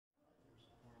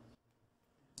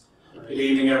Good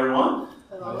evening, everyone.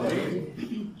 Hello.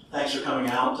 Thanks for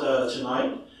coming out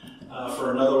tonight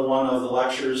for another one of the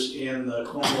lectures in the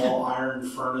Cornwall Iron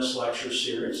Furnace Lecture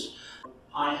Series.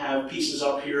 I have pieces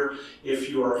up here if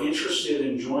you are interested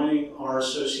in joining our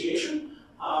association.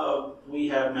 We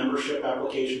have membership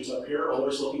applications up here,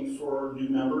 always looking for new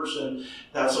members, and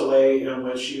that's a way in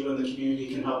which you and the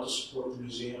community can help to support the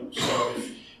museum. So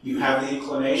if you have the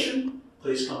inclination,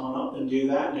 please come on up and do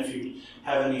that. And if you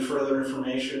have any further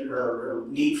information or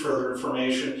need further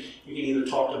information, you can either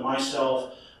talk to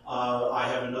myself. I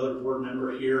have another board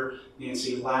member here,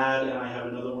 Nancy Ladd, and I have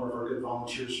another one of our good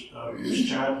volunteers, Bruce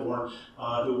Chadbourne,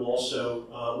 who also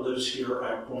lives here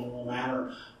at Cornwall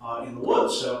Manor in the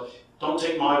woods. So don't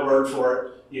take my word for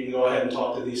it. You can go ahead and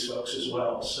talk to these folks as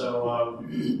well. So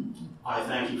I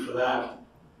thank you for that.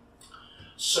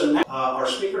 So now, our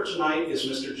speaker tonight is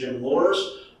Mr. Jim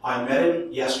Lors. I met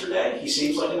him yesterday. He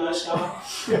seems like a nice guy.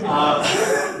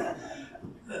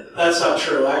 That's not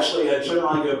true. Actually, Jim and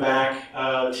I go back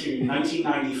to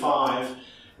 1995,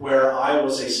 where I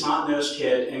was a snot-nosed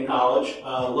kid in college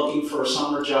looking for a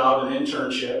summer job and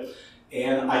internship,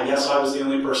 and I guess I was the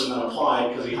only person that applied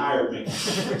because he hired me.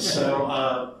 So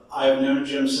I've known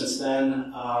Jim since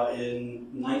then.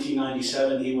 In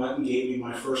 1997, he went and gave me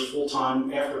my first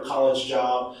full-time after-college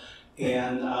job,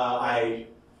 and I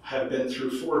have been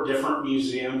through 4 different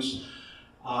museums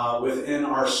within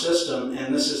our system,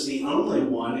 and this is the only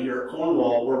one here at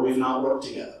Cornwall where we've not worked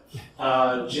together.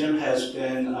 Jim has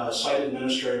been site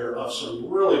administrator of some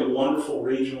really wonderful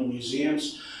regional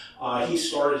museums. He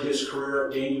started his career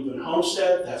at Daniel Boone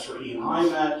Homestead. That's where he and I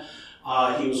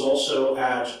met. He was also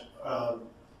at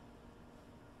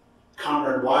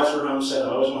Conrad Weiser Homestead. I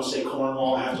always want to say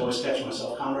Cornwall. I have to always catch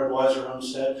myself. Conrad Weiser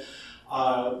Homestead.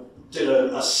 Did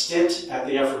a stint at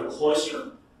the Ephrata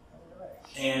Cloister,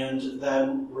 and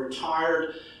then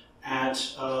retired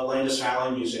at Landis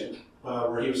Valley Museum,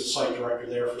 where he was the site director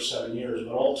there for 7 years.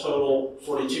 But all total,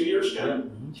 42 years,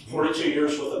 Jim? 42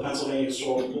 years with the Pennsylvania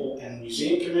Historical and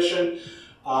Museum Commission.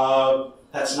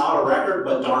 That's not a record,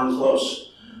 but darn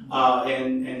close.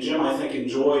 And Jim, I think,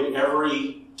 enjoyed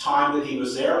every time that he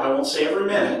was there. I won't say every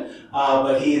minute,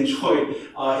 but he enjoyed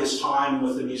his time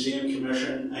with the Museum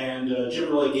Commission, and Jim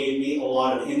really gave me a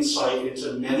lot of insight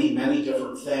into many, many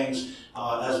different things,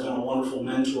 has been a wonderful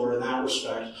mentor in that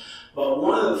respect. But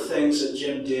one of the things that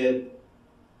Jim did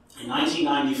in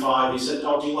 1995, he said,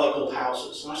 "Oh, do you like old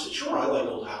houses?" And I said, "Sure, I like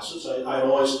old houses. I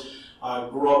always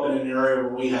grew up in an area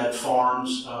where we had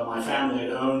farms. My family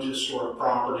had owned historic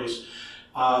properties.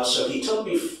 So he took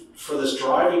me for this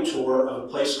driving tour of a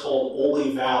place called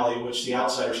Oley Valley, which the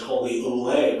outsiders call the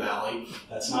Oley Valley.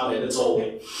 That's not it, it's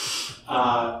Oley.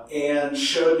 And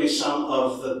showed me some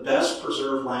of the best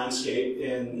preserved landscape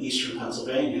in eastern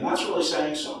Pennsylvania. And that's really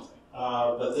saying something.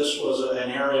 But this was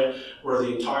an area where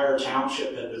the entire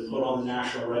township had been put on the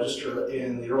National Register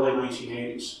in the early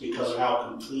 1980s because of how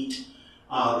complete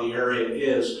the area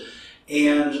is.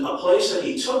 And a place that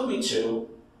he took me to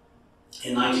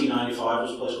in 1995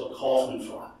 was a place called Kauffman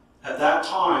Farm. At that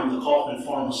time, the Kauffman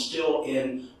farm was still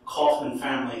in Kauffman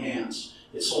family hands.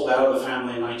 It sold out of the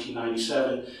family in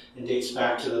 1997 and dates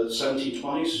back to the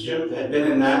 1720s. Jim had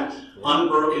been in that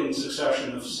unbroken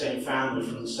succession of the same family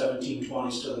from the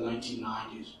 1720s to the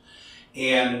 1990s.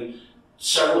 And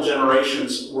several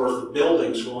generations worth of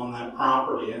buildings were on that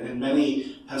property. And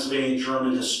many Pennsylvania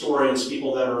German historians,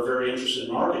 people that are very interested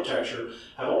in architecture,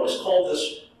 have always called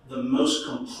this the most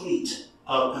complete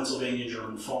of Pennsylvania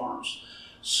German farms.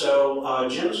 So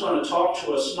Jim's going to talk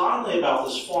to us not only about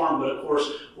this farm, but of course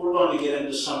we're going to get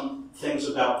into some things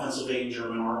about Pennsylvania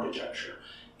German architecture.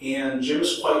 And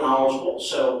Jim's quite knowledgeable,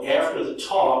 so after the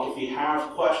talk, if you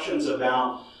have questions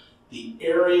about the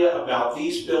area, about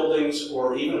these buildings,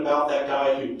 or even about that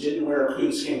guy who didn't wear a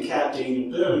coonskin cap, Daniel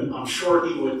Boone, I'm sure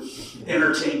he would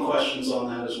entertain questions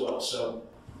on that as well. So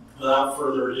without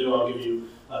further ado, I'll give you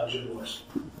Jim Lors.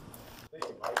 Thank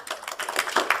you, Mike.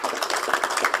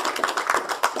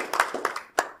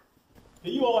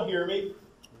 Can you all hear me?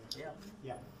 Yeah.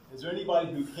 Yeah. Is there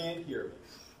anybody who can't hear me?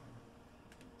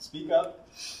 Speak up.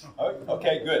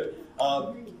 Okay, good.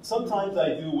 Sometimes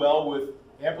I do well with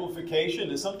amplification,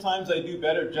 and sometimes I do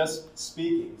better just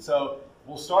speaking. So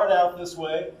we'll start out this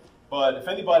way, but if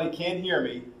anybody can hear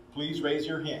me, please raise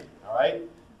your hand, all right?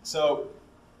 So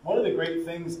one of the great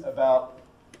things about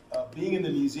being in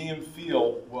the museum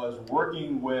field was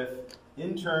working with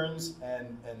interns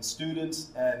and students,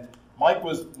 and Mike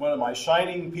was one of my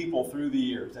shining people through the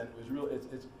years, and it was really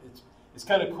it's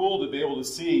kind of cool to be able to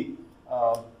see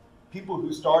people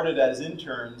who started as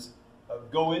interns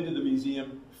go into the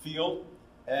museum field,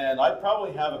 and I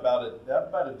probably have about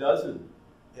a dozen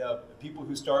people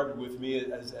who started with me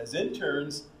as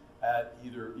interns at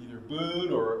either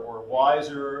Boone or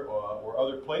Weiser or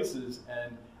other places,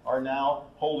 and are now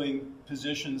holding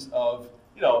positions of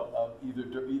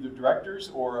either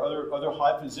directors or other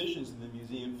high positions in the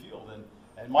museum field.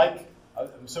 And Mike,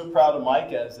 I'm so proud of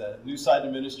Mike as a new site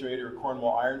administrator at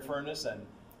Cornwall Iron Furnace, and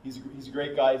he's a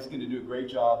great guy. He's going to do a great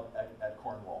job at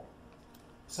Cornwall.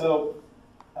 So,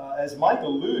 as Mike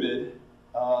alluded,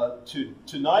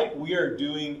 tonight we are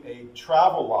doing a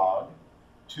travel log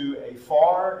to a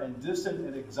far and distant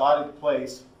and exotic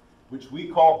place which we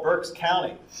call Berks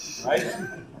County, right?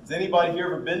 Has anybody here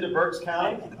ever been to Berks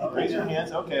County? Raise your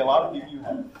hands. Okay, a lot of people you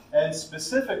have. And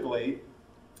specifically,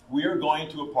 we are going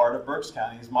to a part of Berks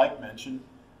County, as Mike mentioned,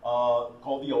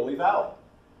 called the Oley Valley.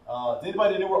 Does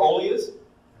anybody know where Oley is?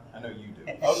 I know you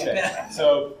do. Okay,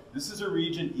 so this is a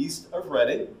region east of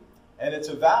Reading, and it's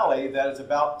a valley that is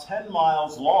about 10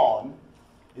 miles long.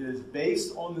 It is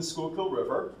based on the Schuylkill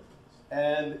River,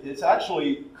 and it's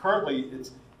actually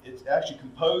it's actually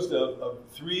composed of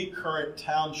 3 current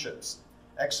townships: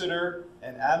 Exeter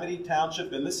and Amity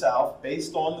Township in the south,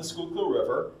 based on the Schuylkill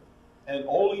River, and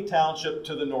Oley Township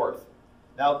to the north.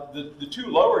 Now, the 2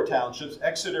 lower townships,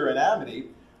 Exeter and Amity,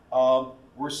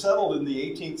 were settled in the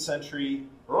 18th century,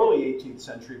 early 18th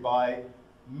century, by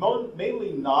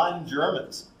mainly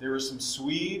non-Germans. There were some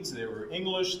Swedes, there were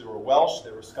English, there were Welsh,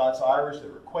 there were Scots-Irish,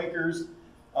 there were Quakers.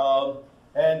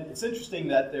 And it's interesting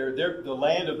that the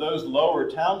land of those lower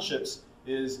townships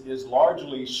is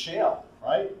largely shale,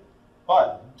 right?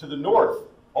 But to the north,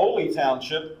 Oley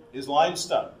Township is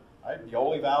limestone, right? The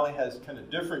Oley Valley has kind of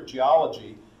different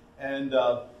geology, and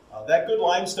that good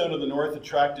limestone of the north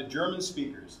attracted German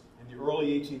speakers in the early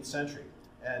 18th century.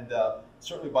 And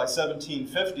certainly by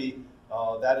 1750,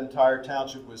 that entire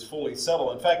township was fully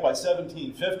settled. In fact, by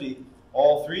 1750,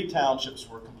 all 3 townships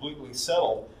were completely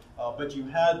settled, but you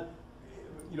had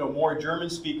more German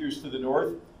speakers to the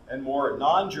north and more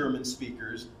non-German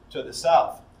speakers to the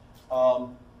south.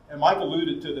 And Mike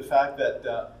alluded to the fact that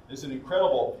there's an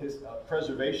incredible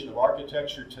preservation of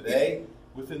architecture today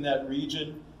within that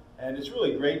region, and it's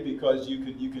really great because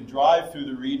you can drive through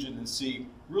the region and see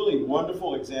really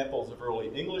wonderful examples of early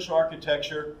English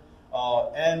architecture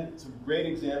and some great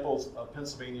examples of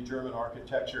Pennsylvania German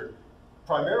architecture,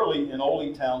 primarily in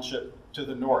Oley Township to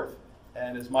the north.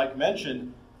 And as Mike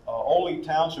mentioned, Oley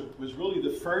Township was really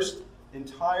the first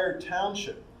entire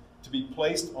township to be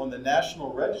placed on the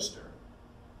National Register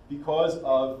because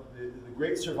of the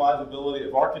great survivability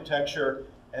of architecture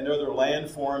and other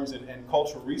landforms and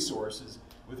cultural resources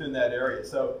within that area.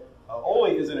 So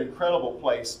Oley is an incredible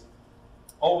place.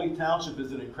 Oley Township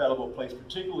is an incredible place,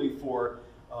 particularly for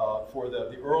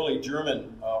the early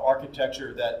German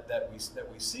architecture that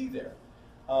we see there.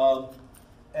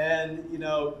 And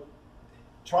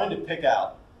trying to pick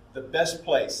out the best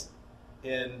place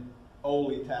in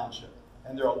Oley Township.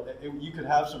 And you could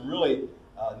have some really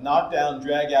knockdown,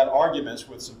 drag-out arguments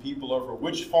with some people over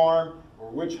which farm or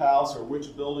which house or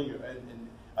which building. And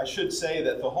I should say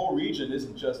that the whole region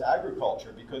isn't just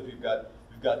agriculture, because we've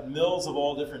got mills of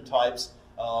all different types.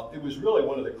 It was really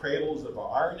one of the cradles of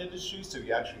our iron industry, so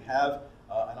you actually have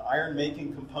an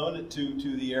iron-making component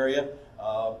to the area.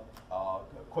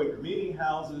 Quaker meeting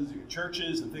houses,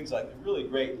 churches, and things like that. Really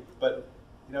great. But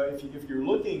if you're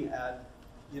looking at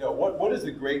what is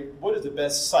the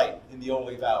best site in the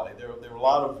Oley Valley, there are a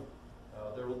lot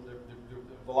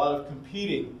of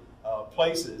competing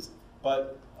places,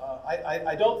 but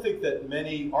I don't think that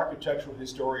many architectural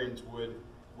historians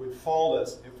would fault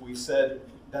us if we said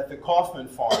that the Kauffman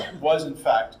farm was in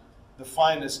fact the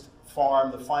finest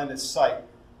farm, the finest site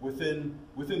within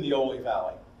the Oley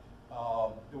Valley.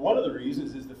 One of the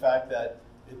reasons is the fact that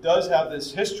it does have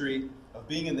this history of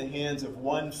being in the hands of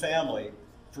one family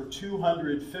for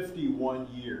 251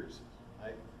 years,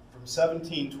 right? From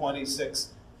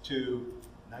 1726 to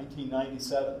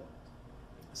 1997.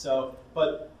 So,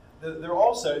 but there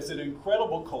also is an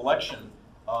incredible collection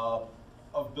of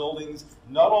buildings,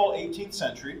 not all 18th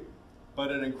century, but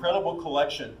an incredible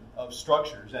collection of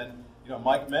structures. And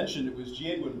Mike mentioned it was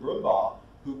G. Edwin Brumbaugh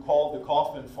who called the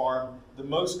Kauffman farm the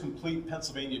most complete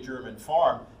Pennsylvania German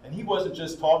farm. And he wasn't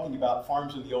just talking about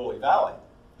farms in the Oley Valley.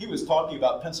 He was talking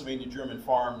about Pennsylvania German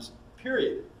farms,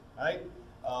 period, right?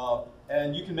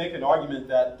 And you can make an argument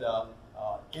that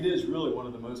it is really one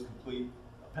of the most complete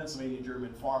Pennsylvania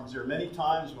German farms. There are many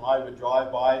times when I would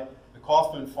drive by the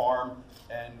Kauffman farm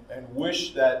and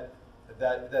wish that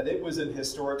it was an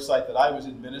historic site that I was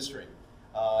administering.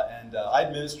 I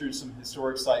administered some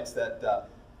historic sites that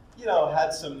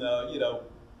had some,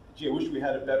 gee, I wish we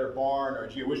had a better barn, or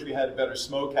gee, I wish we had a better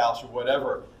smokehouse, or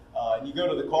whatever. And you go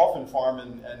to the Kauffman farm,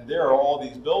 and there are all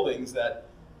these buildings that,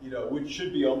 which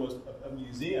should be almost a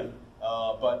museum,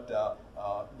 but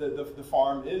the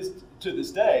farm is, to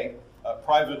this day,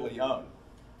 privately owned.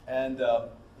 And a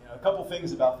couple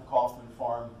things about the Kauffman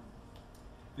farm.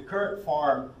 The current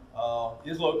farm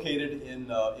is located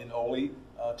in Oley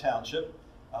Township,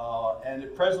 and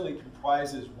it presently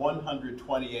comprises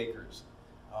 120 acres.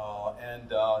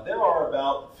 There are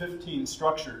about 15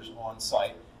 structures on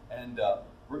site, and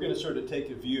we're going to sort of take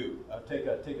a view, take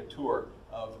a tour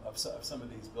of some of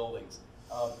these buildings.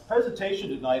 The presentation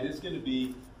tonight is going to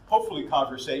be hopefully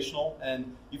conversational,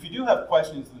 and if you do have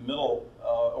questions in the middle,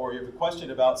 or you have a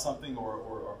question about something or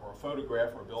a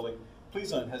photograph or a building,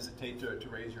 please don't hesitate to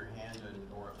raise your hand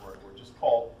or just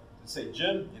call and say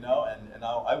Jim, and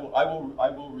I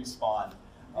will respond.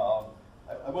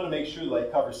 I want to make sure that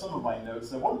I cover some of my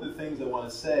notes. And one of the things I want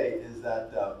to say is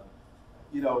that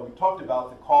we talked about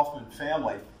the Kauffman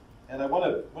family, and I want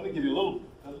to give you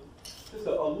just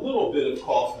a little bit of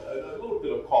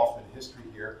Kauffman history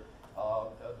here.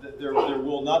 There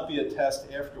will not be a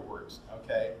test afterwards,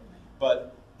 okay?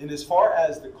 But in as far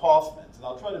as the Kauffmans, and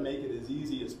I'll try to make it as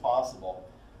easy as possible,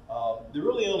 there are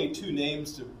really only two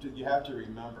names you have to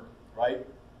remember, right?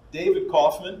 David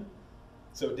Kauffman.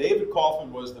 So David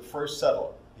Kauffman was the first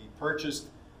settler. He purchased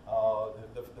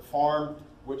the farm,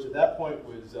 which at that point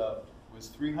was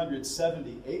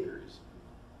 370 acres,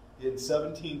 in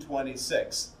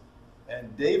 1726,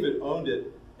 and David owned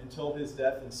it until his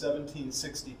death in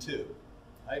 1762.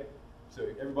 Right? So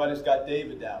everybody's got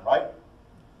David down, right?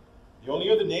 The only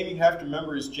other name you have to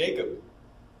remember is Jacob,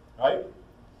 right?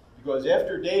 Because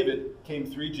after David came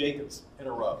three Jacobs in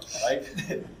a row, right?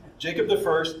 Jacob the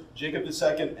first, Jacob the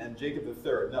second, and Jacob the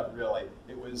third. Not really.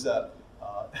 It was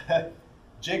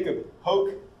Jacob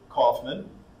Hoke Kauffman.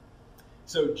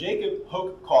 So Jacob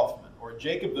Hoke Kauffman, or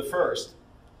Jacob the first,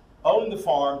 owned the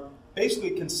farm.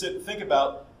 Basically, think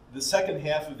about the second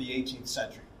half of the 18th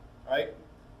century, right?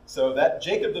 So that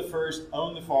Jacob the first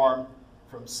owned the farm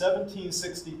from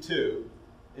 1762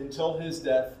 until his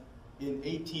death in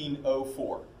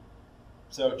 1804.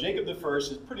 So Jacob the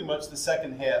first is pretty much the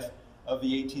second half of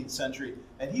the 18th century,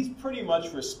 and he's pretty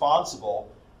much responsible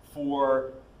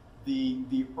for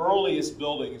the earliest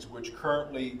buildings which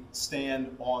currently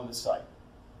stand on the site,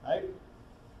 right?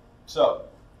 So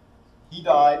he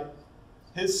died,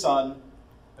 his son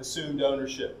assumed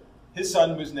ownership. His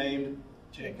son was named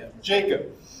Jacob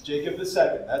the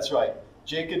second, that's right.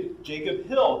 Jacob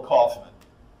Hill Kauffman.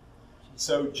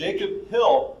 So Jacob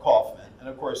Hill Kauffman, and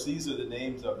of course these are the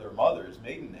names of their mother's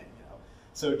maiden name,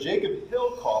 So Jacob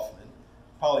Hill Kauffman,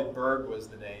 probably Berg was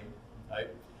the name, right?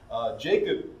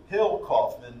 Jacob Hill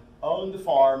Kauffman owned the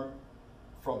farm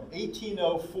from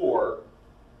 1804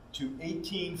 to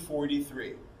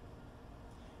 1843.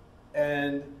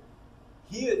 And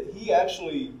he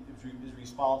actually is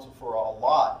responsible for a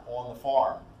lot on the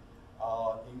farm,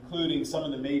 including some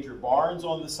of the major barns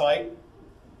on the site.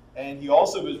 And he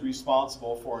also was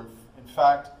responsible for, in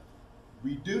fact,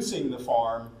 reducing the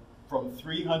farm from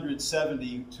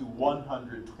 370 to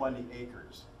 120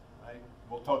 acres. Right?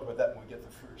 We'll talk about that when we get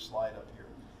the first slide up here.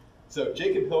 So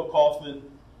Jacob Hill Kauffman,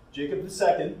 Jacob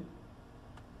II,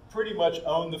 pretty much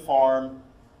owned the farm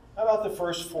about the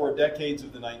first 4 decades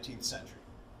of the 19th century.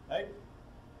 Right?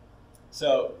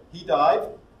 So he died,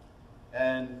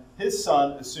 and his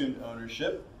son assumed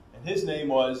ownership, and his name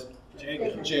was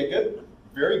Jacob.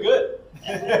 Very good.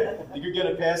 You're going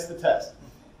to pass the test.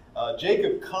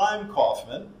 Jacob Keim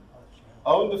Kauffman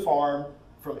owned the farm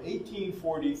from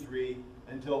 1843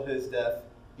 until his death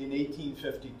in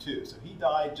 1852. So he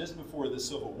died just before the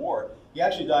Civil War. He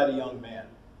actually died a young man.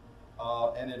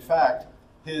 And in fact,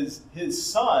 his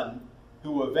son,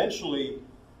 who eventually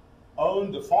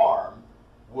owned the farm,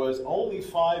 was only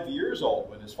 5 years old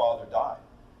when his father died.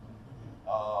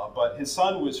 But his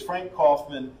son was Frank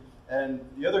Kauffman, and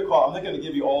the other, I'm not going to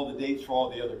give you all the dates for all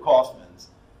the other Kauffmans,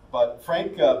 but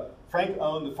Frank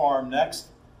owned the farm next,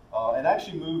 and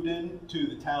actually moved into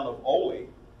the town of Oley,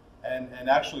 and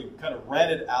actually kind of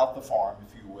rented out the farm,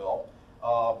 if you will.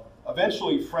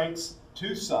 Eventually, Frank's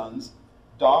 2 sons,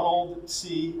 Donald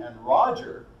C. and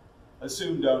Roger,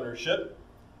 assumed ownership,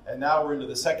 and now we're into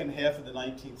the second half of the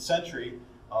 19th century.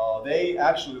 They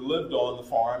actually lived on the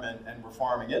farm and were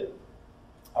farming it.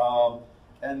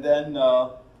 And then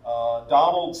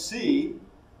Donald C.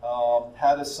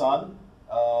 had a son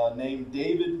named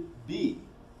David B.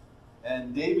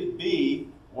 And David B.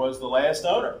 was the last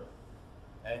owner.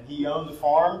 And he owned the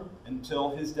farm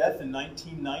until his death in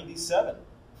 1997.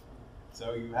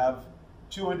 So you have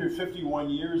 251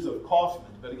 years of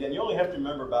Kauffman. But again, you only have to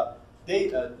remember about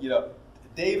David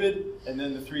and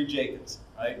then the 3 Jacobs.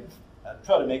 right? I'll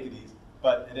try to make it easy,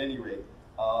 but at any rate,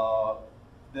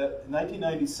 in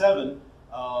 1997,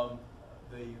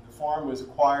 the farm was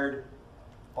acquired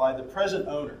by the present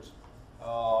owners,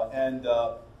 and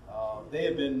they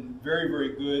have been very,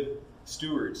 very good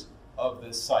stewards of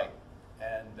this site.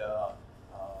 And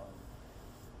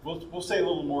we'll say a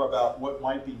little more about what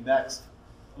might be next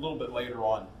a little bit later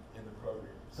on in the program.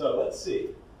 So let's see.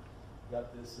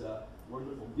 Got this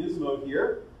wonderful gizmo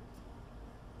here,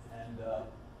 and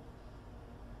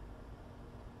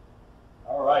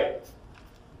all right.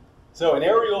 So an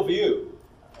aerial view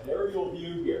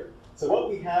here. So what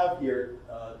we have here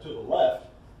to the left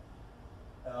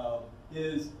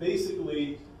is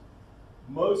basically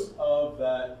most of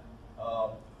that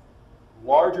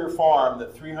larger farm, the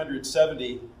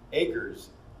 370 acres,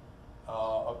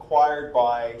 acquired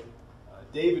by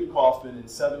David Kauffman in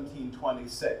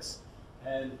 1726.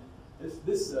 And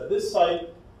this site,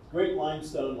 great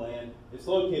limestone land, it's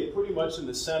located pretty much in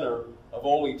the center of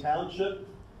Oley Township.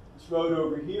 This road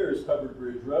over here is Covered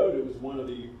Bridge Road. It was one of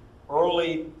the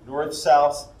early north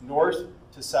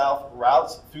to south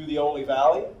routes through the Oley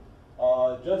Valley.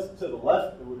 Just to the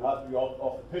left, it would have to be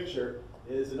off the picture,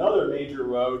 is another major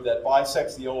road that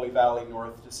bisects the Oley Valley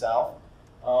north to south.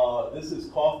 This is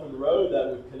Kauffman Road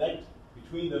that would connect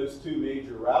between those two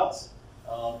major routes.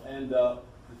 The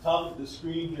top of the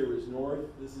screen here is north,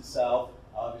 this is south,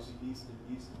 obviously east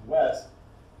and west.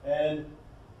 And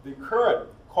the current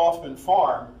Kauffman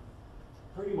farm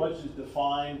pretty much is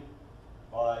defined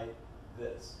by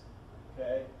this,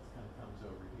 okay? It kind of comes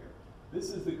over here. This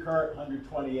is the current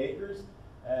 120 acres,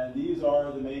 and these are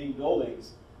the main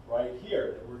buildings right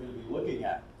here that we're going to be looking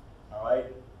at, all right?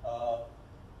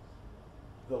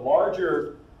 The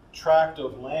larger tract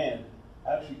of land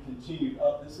actually continued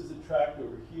up. This is a tract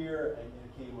over here, and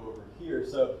it came over here.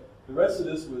 So the rest of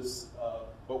this was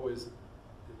what was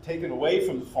taken away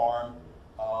from the farm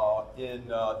in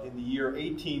the year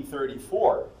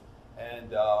 1834.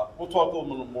 And we'll talk a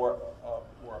little more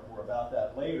about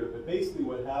that later. But basically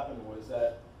what happened was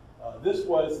that this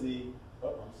was the, oh,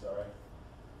 I'm sorry.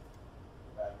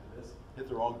 Go back to this. Hit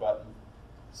the wrong button.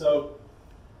 So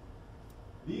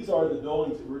these are the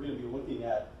buildings that we're going to be looking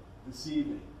at this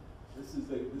evening. This is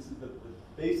the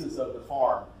basis of the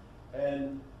farm.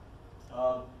 And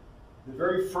the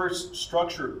very first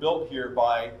structure built here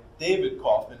by David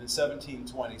Kauffman in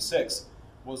 1726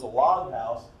 was a log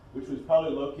house, which was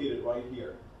probably located right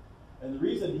here. And the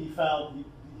reason he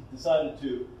decided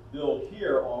to build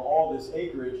here on all this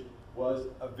acreage was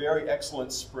a very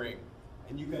excellent spring.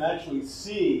 And you can actually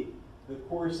see the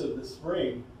course of the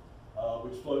spring,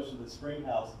 which flows from the spring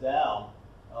house down.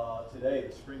 Today,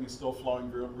 the spring is still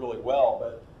flowing really well,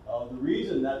 but the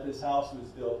reason that this house was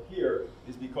built here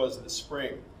is because of the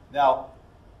spring. Now,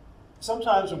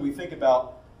 sometimes when we think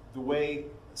about the way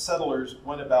settlers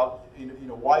went about,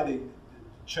 why they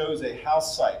chose a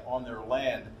house site on their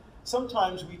land,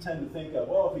 sometimes we tend to think of,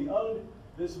 well, if you owned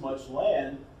this much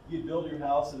land, you'd build your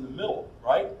house in the middle,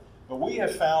 right? But we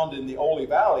have found in the Oley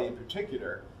Valley in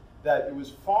particular that it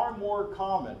was far more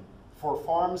common for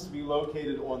farms to be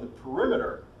located on the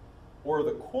perimeter or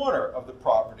the corner of the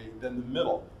property than the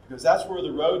middle, because that's where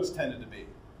the roads tended to be,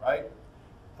 right?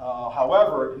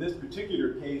 However, in this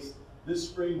particular case, this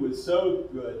spring was so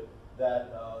good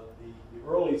that the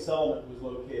early settlement was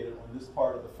located on this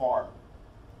part of the farm.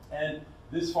 And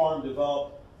this farm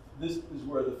developed, this is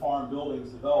where the farm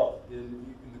buildings developed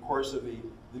in the course of the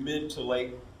mid to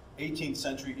late 18th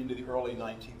century into the early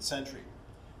 19th century.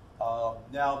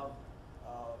 Now,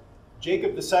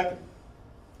 Jacob II,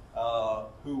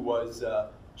 who was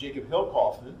Jacob Hill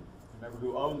Kauffman, remember,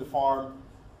 who owned the farm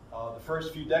the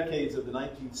first few decades of the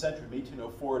 19th century, from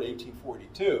 1804 to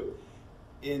 1842.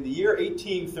 In the year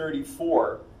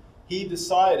 1834, he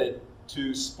decided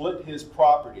to split his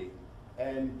property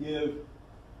and give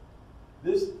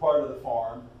this part of the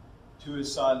farm to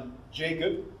his son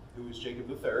Jacob, who was Jacob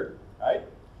III, right?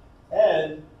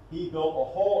 And he built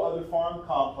a whole other farm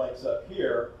complex up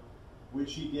here,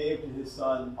 which he gave to his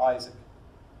son Isaac,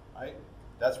 right?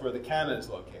 That's where the cannon is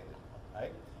located,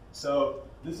 right? So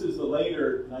this is the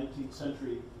later 19th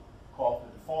century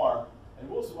Kauffman farm, and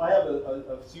I have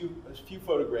a few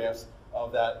photographs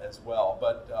of that as well.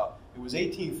 But it was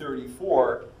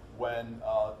 1834 when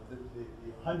the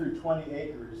 120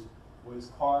 acres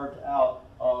was carved out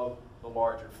of the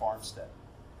larger farmstead.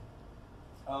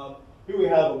 Here we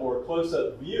have a more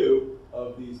close-up view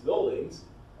of these buildings,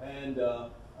 and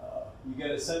you get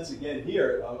a sense again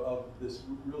here of this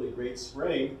really great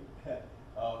spring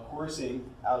coursing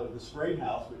out of the spring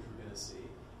house, which we're going to see.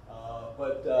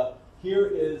 But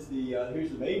here's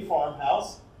the main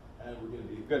farmhouse, and we're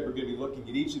going to be looking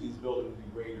at each of these buildings in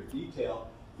greater detail.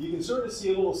 You can sort of see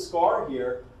a little scar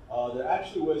here. There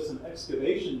actually was some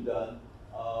excavation done,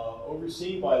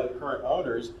 overseen by the current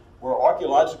owners, where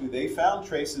archaeologically they found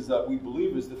traces that we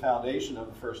believe is the foundation of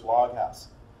the first log house.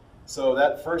 So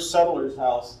that first settler's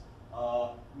house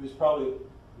was probably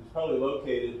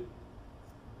located.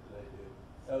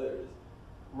 Oh, there it is,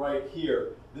 right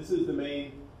here. This is the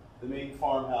main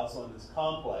farmhouse on this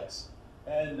complex,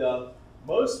 and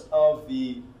most of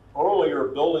the earlier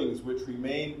buildings which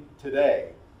remain today,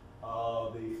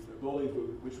 the buildings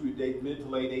which we date mid to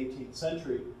late 18th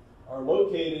century, are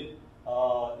located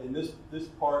in this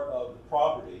part of the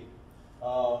property.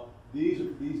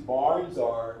 These barns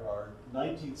are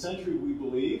 19th century, we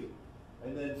believe,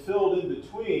 and then filled in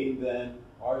between then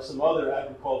are some other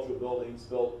agricultural buildings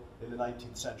built in the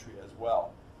 19th century as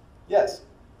well. Yes?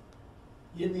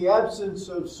 In the absence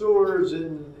of sewers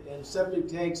and septic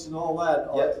tanks and all that,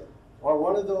 are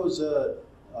one of those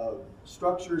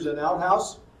structures an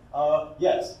outhouse?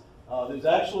 Yes. There's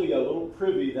actually a little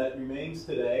privy that remains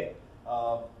today.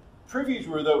 Privies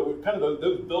were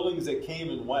those buildings that came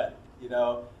and went, you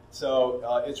know. So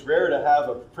it's rare to have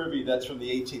a privy that's from the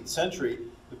 18th century.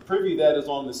 The privy that is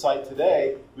on the site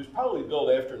today was probably built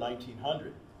after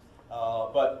 1900.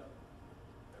 But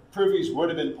privies would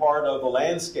have been part of the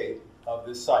landscape of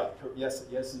this site. Yes,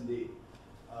 yes, indeed.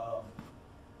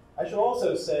 I should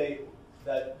also say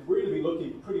that we're going to be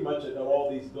looking pretty much at all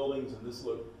these buildings in this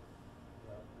look.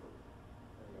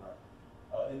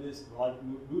 In this, when I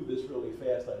move this really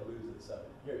fast, I lose it. So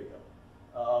here you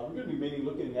go. We're going to be mainly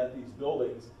looking at these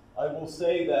buildings. I will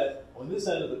say that on this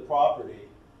end of the property,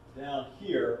 down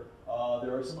here,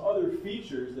 there are some other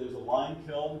features. There's a lime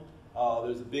kiln.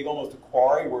 There's a big, almost a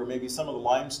quarry where maybe some of the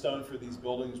limestone for these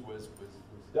buildings was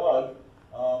dug.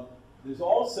 There's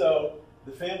also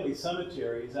the family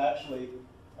cemetery is actually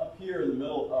up here in the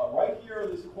middle, right here in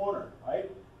this corner, right,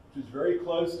 which is very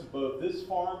close to both this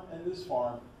farm and this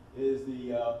farm. Is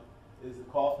the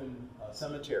Kauffman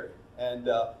cemetery. And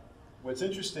what's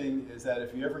interesting is that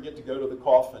if you ever get to go to the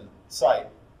Kauffman site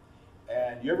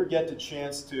and you ever get the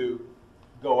chance to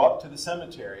go up to the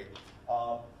cemetery, it's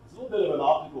a little bit of an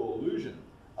optical illusion.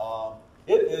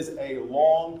 It is a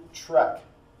long trek,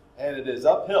 and it is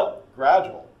uphill,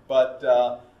 gradual, but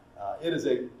it is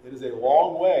a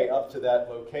long way up to that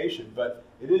location. But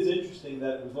it is interesting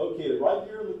that it was located right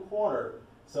here in the corner,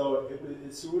 so it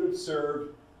would have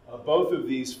served both of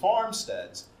these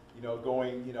farmsteads, you know,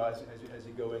 going, you know, as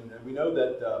you go in. And we know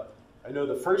that, I know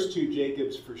the first two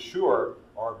Jacobs for sure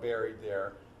are buried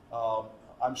there.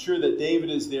 I'm sure that David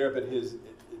is there, but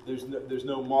there's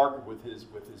no marker with his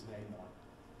name on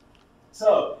it.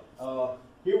 So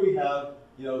here we have,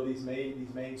 you know, these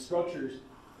main structures.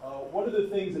 One of the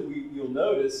things that you'll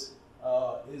notice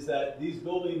is that these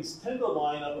buildings tend to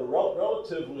line up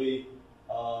relatively.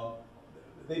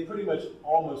 They pretty much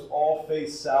almost all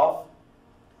face south,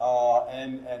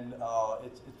 and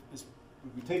if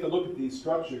we take a look at these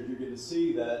structures, you're going to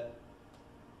see that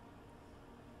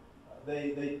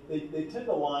they tend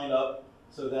to line up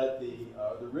so that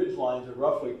the ridge lines are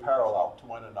roughly parallel to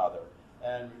one another.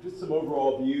 And just some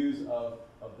overall views of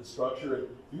the structure. And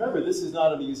remember, this is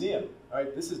not a museum,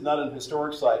 right? This is not an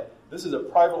historic site. This is a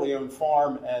privately owned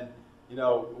farm, and you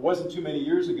know, it wasn't too many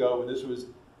years ago when this was.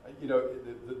 You know,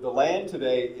 the land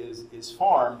today is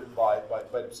farmed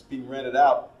but it's being rented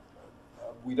out.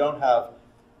 We don't have,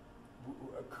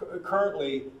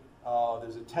 currently,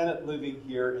 there's a tenant living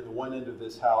here in the one end of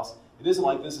this house. It isn't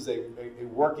like this is a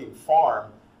working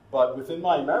farm, but within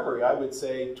my memory, I would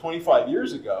say 25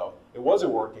 years ago, it was a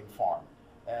working farm.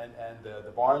 And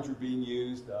the barns were being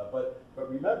used, but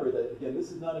remember that, again,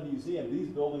 this is not a museum. These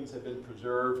buildings have been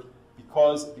preserved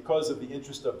because of the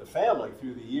interest of the family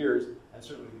through the years, and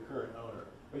certainly the current owner.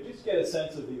 But just get a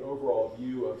sense of the overall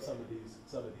view of some of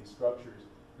these structures.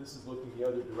 This is looking the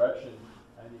other direction,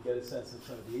 and you get a sense of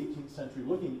some of the 18th century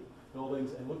looking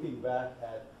buildings and looking back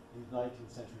at these 19th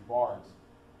century barns.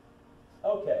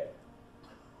 Okay.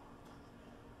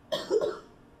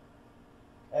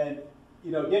 And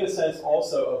you know, get a sense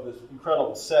also of this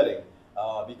incredible setting,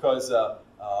 because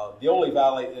the Oley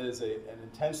Valley is an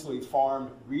intensely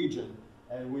farmed region,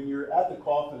 and when you're at the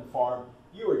Kauffman farm,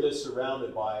 you are just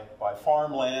surrounded by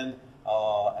farmland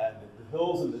and the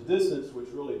hills in the distance, which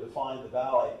really define the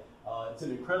valley. It's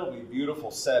an incredibly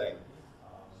beautiful setting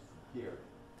here.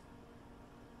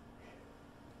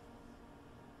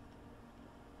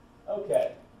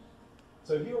 Okay,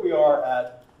 so here we are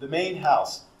at the main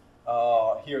house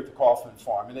here at the Kauffman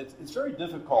farm, and it's very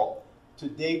difficult to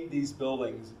date these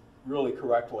buildings really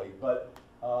correctly, but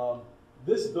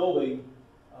this building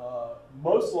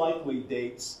most likely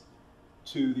dates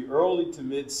to the early to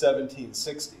mid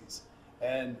 1760s.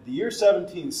 And the year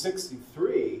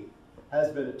 1763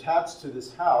 has been attached to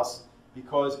this house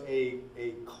because a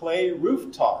clay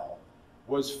roof tile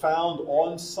was found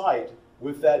on site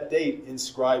with that date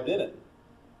inscribed in it.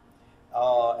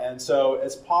 And so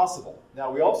it's possible.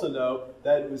 Now, we also know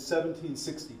that it was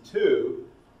 1762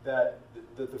 that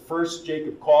the first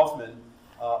Jacob Kauffman,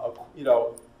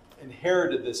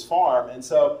 inherited this farm. And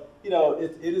so,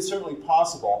 it is certainly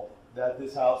possible that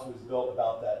this house was built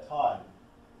about that time.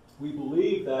 We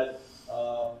believe that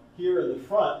here in the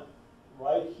front,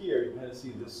 right here, you kind of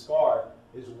see this scar,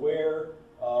 is where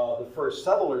the first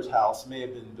settler's house may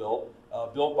have been built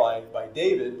by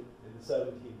David in the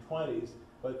 1720s.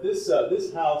 But this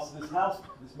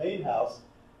main house,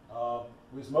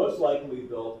 was most likely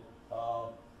built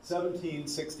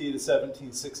 1760 to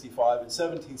 1765, and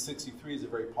 1763 is a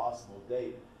very possible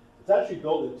date. It's actually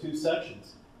built in two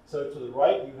sections. So to the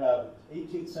right, you have an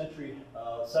 18th century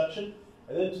section,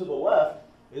 and then to the left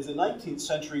is a 19th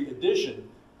century addition,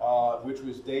 which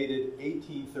was dated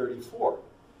 1834.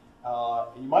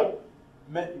 You might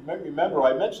remember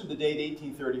I mentioned the date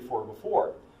 1834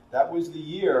 before. That was the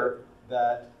year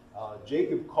that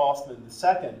Jacob Kauffman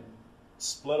II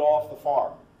split off the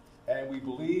farm. And we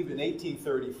believe in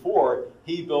 1834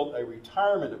 he built a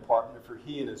retirement apartment for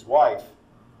he and his wife,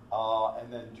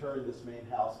 and then turned this main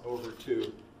house over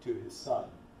to his son.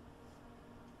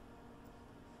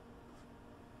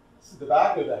 This is the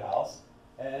back of the house,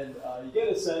 and you get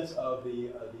a sense of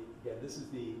again, this is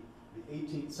the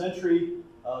 18th century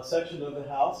section of the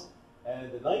house,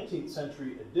 and the 19th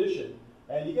century addition,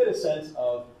 and you get a sense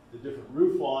of the different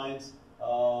roof lines.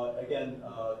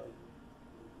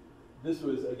 This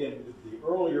was, again, the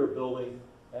earlier building,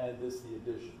 and this the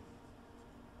addition.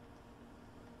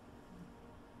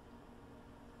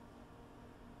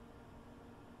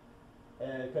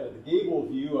 And kind of the gable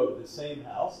view of the same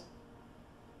house.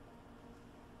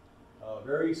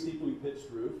 Very steeply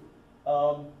pitched roof.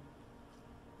 I'm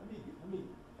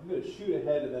going to shoot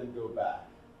ahead and then go back.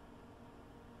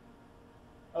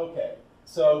 Okay,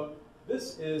 so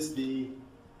this is the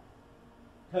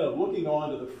kind of looking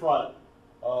onto the front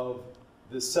of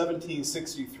the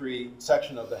 1763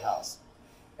 section of the house.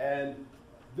 And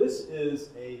this is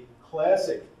a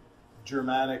classic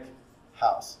Germanic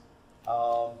house.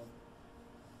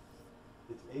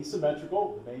 It's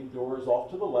asymmetrical. The main door is off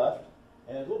to the left.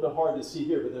 And it's a little bit hard to see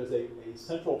here, but there's the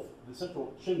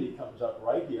central chimney comes up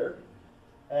right here.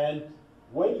 And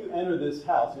when you enter this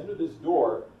house, enter this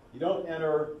door, you don't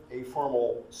enter a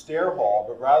formal stair hall,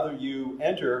 but rather you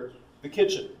enter the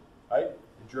kitchen, right?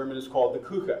 In German it's called the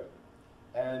Küche.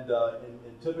 And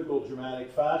in typical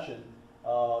Germanic fashion,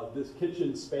 this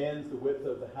kitchen spans the width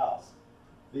of the house.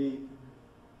 The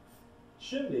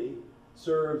chimney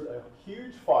serves a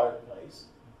huge fireplace,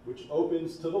 which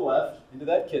opens to the left into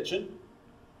that kitchen.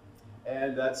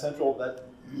 And that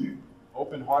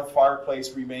open hearth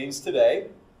fireplace remains today.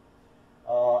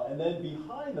 And then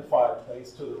behind the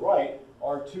fireplace to the right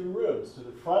are two rooms. To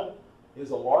the front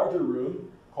is a larger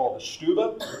room called the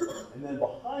Stube, and then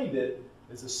behind it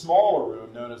is a smaller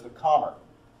room known as the Kammer.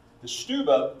 The Stube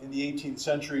in the 18th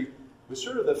century was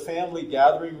sort of the family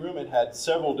gathering room. It had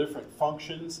several different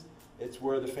functions. It's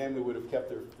where the family would have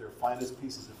kept their finest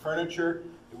pieces of furniture.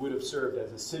 It would have served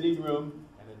as a sitting room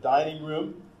and a dining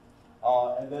room.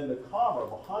 And then the Kammer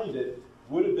behind it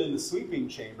would have been the sleeping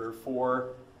chamber for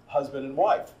husband and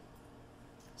wife.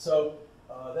 So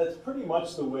that's pretty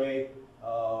much the way,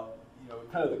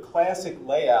 kind of the classic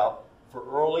layout for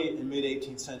early and mid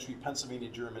 18th century Pennsylvania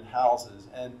German houses.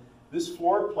 And this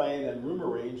floor plan and room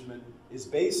arrangement is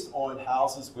based on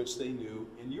houses which they knew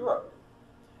in Europe.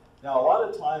 Now, a lot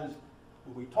of times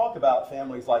when we talk about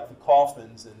families like the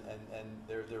Kauffmans and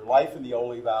their life in the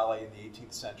Oley Valley in the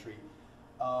 18th century,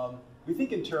 we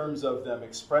think in terms of them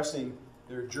expressing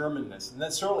their Germanness, and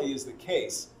that certainly is the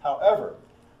case. However,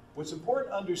 what's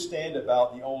important to understand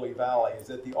about the Oley Valley is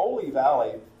that the Oley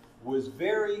Valley was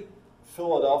very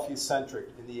Philadelphia-centric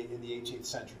in the 18th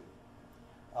century.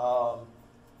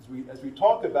 As we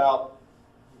talk about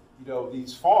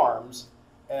these farms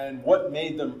and what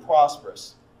made them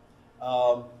prosperous,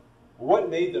 what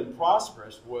made them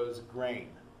prosperous was grain.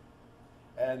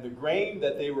 And the grain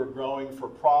that they were growing for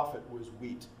profit was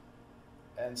wheat.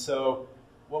 And so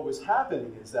what was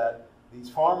happening is that these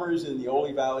farmers in the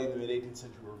Oley Valley in the mid-18th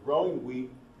century were growing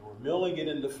wheat, they were milling it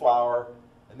into flour,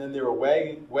 and then they were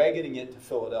wagoning it to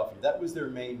Philadelphia. That was their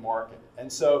main market.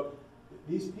 And so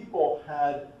these people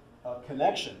had a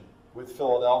connection with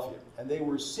Philadelphia, and they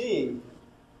were seeing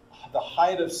the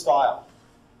height of style.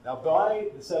 Now, by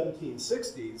the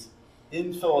 1760s,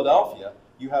 in Philadelphia,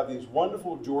 you have these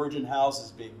wonderful Georgian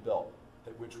houses being built,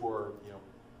 which were, you know,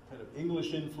 kind of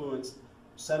English influenced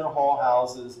center hall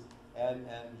houses, and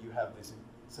you have this,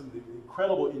 some of the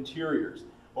incredible interiors.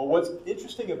 Well, what's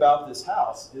interesting about this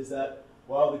house is that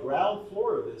while the ground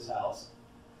floor of this house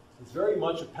is very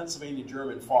much a Pennsylvania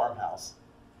German farmhouse,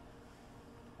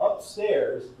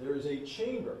 upstairs there is a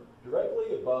chamber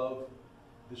directly above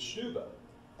the Stube,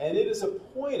 and it is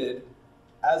appointed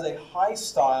as a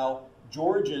high-style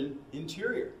Georgian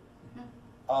interior.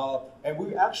 And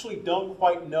we actually don't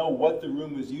quite know what the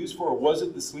room was used for. Was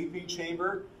it the sleeping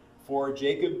chamber for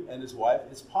Jacob and his wife?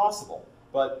 It's possible.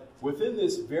 But within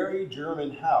this very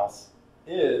German house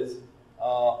is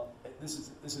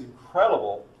this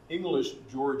incredible English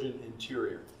Georgian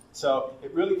interior. So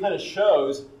it really kind of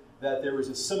shows that there was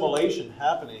assimilation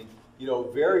happening, you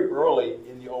know, very early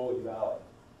in the Oley Valley.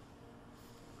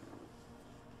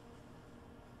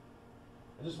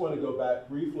 I just want to go back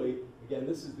briefly. Again,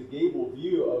 this is the gable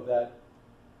view of that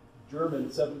German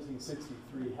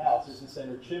 1763 house. There's the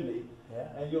center chimney. Yeah.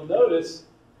 And you'll notice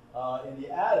in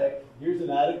the attic, here's an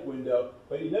attic window,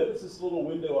 but you notice this little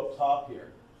window up top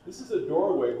here. This is a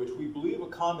doorway which we believe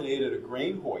accommodated a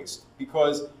grain hoist,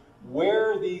 because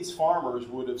where these farmers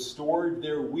would have stored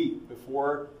their wheat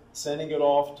before sending it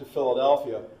off to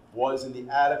Philadelphia was in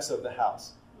the attics of the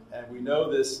house. And we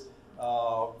know this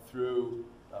through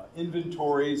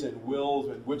inventories and wills,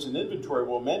 in which an inventory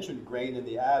will mention grain in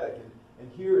the attic.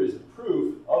 And here is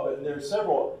proof of it. And there are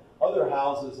several other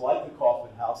houses like the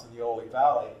Kauffman house in the Oley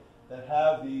Valley that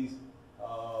have these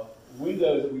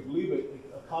windows that we believe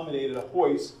accommodated a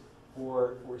hoist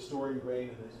for storing grain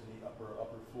in the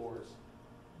upper floors.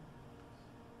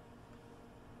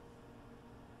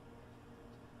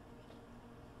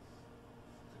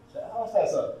 The house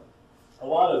has a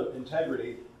lot of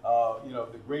integrity. You know,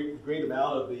 the great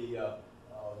amount of the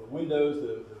windows,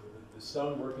 the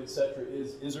stonework, etc.,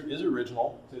 is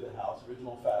original to the house,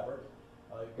 original fabric.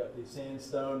 You've got the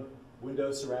sandstone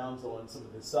window surrounds on some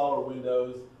of the cellar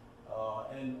windows,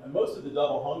 and most of the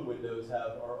double hung windows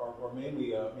are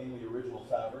mainly original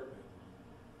fabric.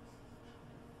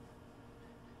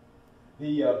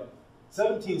 The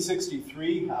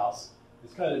 1763 house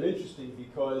is kind of interesting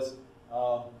because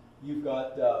you've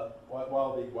got,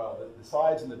 while the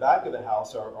sides and the back of the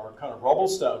house are kind of rubble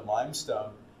stone,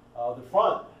 limestone, the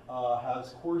front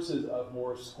has courses of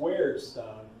more squared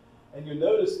stone. And you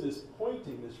notice this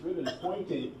pointing, this ribbon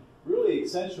pointing, really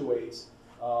accentuates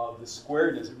the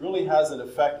squareness. It really has an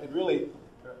effect. It really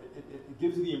it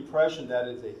gives you the impression that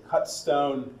it's a cut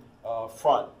stone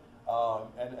front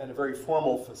and a very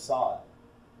formal facade.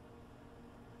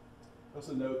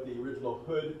 Also note the original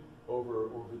hood over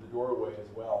the doorway as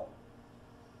well.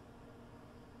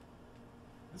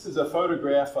 This is a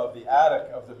photograph of the attic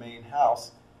of the main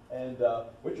house, and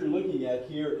what you're looking at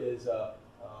here is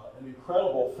an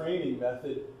incredible framing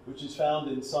method which is found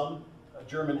in some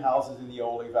German houses in the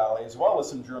Oley Valley, as well as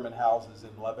some German houses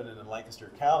in Lebanon and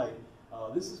Lancaster County.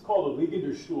 This is called a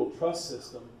Liegenderstuhl truss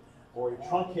system, or a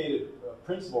truncated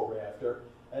principal rafter,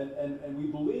 and we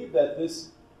believe that this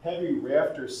heavy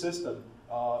rafter system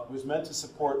was meant to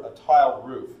support a tiled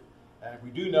roof. And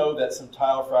we do know that some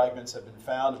tile fragments have been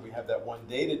found, and we have that one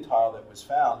dated tile that was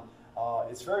found.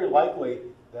 It's very likely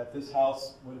that this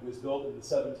house, when it was built in the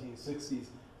 1760s,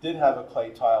 did have a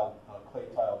clay tiled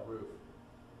roof.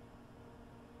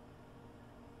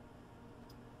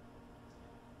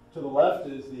 To the left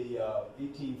is the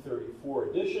 1834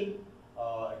 edition.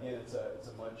 Again, it's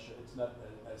not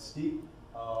as steep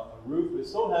a roof, but it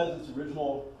still has its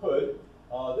original hood.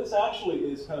 This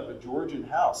actually is kind of a Georgian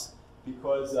house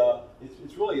because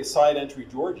it's really a side entry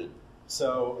Georgian.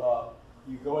 So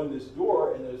you go in this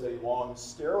door and there's a long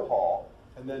stair hall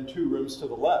and then two rooms to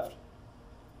the left.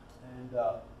 And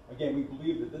again, we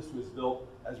believe that this was built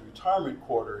as retirement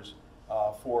quarters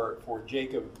for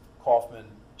Jacob Kauffman,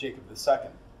 Jacob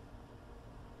II.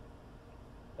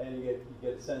 And you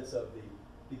get a sense of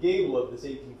the gable of this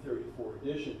 1834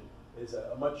 edition is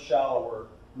a much shallower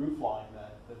roof line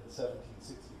than the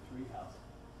 1763 house.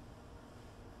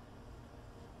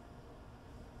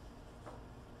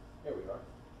 There we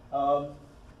are.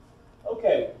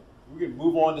 Okay, we're going to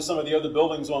move on to some of the other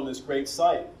buildings on this great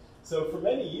site. So for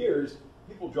many years,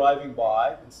 people driving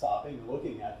by and stopping and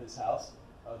looking at this house,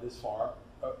 this farm,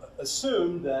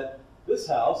 assumed that this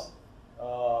house,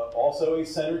 also a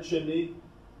center chimney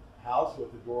house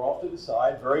with the door off to the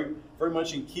side, very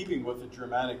much in keeping with the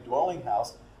Germanic dwelling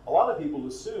house, a lot of people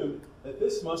assumed that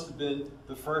this must have been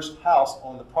the first house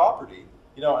on the property,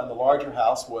 you know, and the larger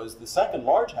house was the second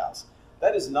large house.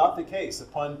 That is not the case.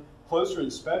 Upon closer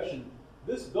inspection,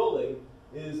 this building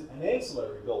is an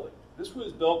ancillary building. This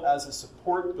was built as a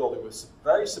support building with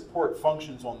very support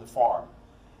functions on the farm.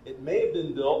 It may have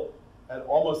been built at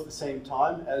almost the same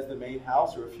time as the main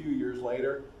house or a few years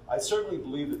later. I certainly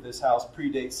believe that this house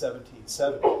predates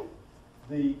 1770.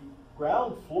 The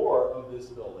ground floor of this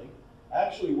building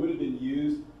actually would have been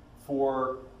used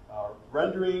for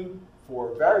rendering,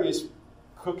 for various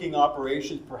cooking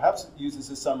operations, perhaps used as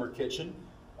a summer kitchen.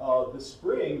 The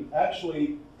spring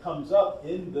actually comes up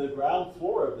in the ground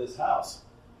floor of this house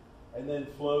and then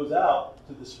flows out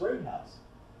to the spring house.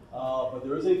 But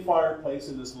there is a fireplace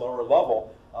in this lower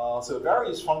level, so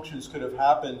various functions could have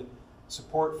happened,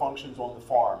 support functions on the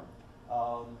farm.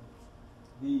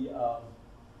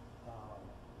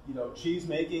 Cheese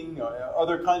making,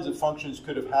 other kinds of functions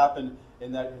could have happened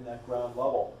in that ground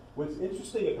level. What's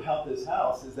interesting about this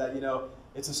house is that,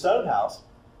 it's a stone house.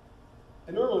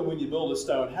 And normally when you build a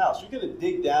stone house, you're going to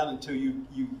dig down until you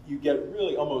get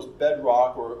really almost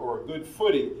bedrock or a good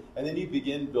footing, and then you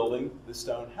begin building the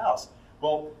stone house.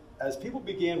 Well, as people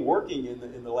began working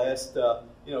in the last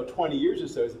 20 years or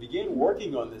so, as they began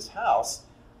working on this house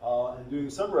and doing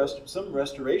some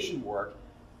restoration work,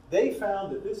 they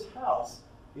found that this house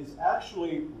is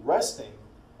actually resting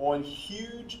on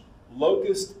huge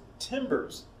locust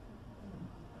timbers.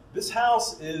 This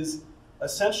house is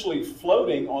essentially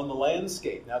floating on the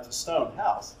landscape. Now, it's a stone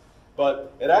house,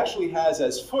 but it actually has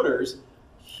as footers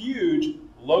huge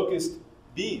locust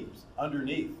beams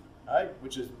underneath, right?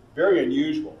 Which is very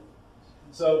unusual.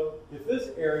 So if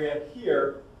this area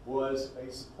here was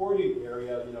a supporting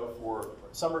area, for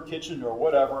summer kitchen or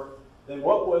whatever, then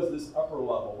what was this upper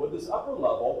level? Well, this upper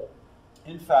level,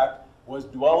 in fact, was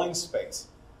dwelling space,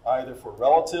 either for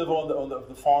relative of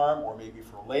the farm or maybe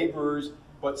for laborers,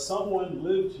 but someone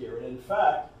lived here. And in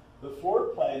fact, the floor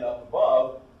plan up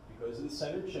above, because of the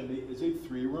center chimney, is a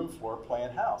 3-room floor plan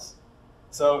house.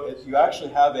 So you actually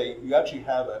have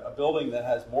a building that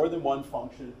has more than one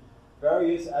function,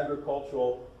 various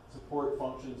agricultural support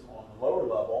functions on the lower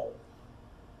level.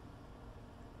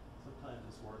 Sometimes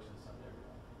this works and some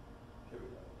here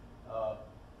we go.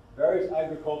 Various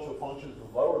agricultural functions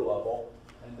on the lower level,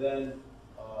 and then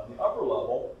the upper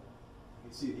level, you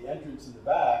can see the entrance in the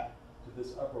back to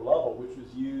this upper level, which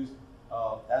was used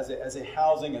as a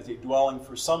housing, as a dwelling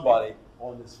for somebody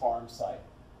on this farm site.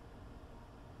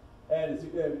 And it's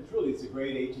a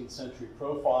great 18th century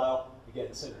profile.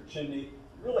 Again, center chimney.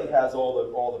 It really has all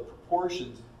the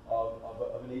proportions of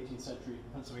an 18th century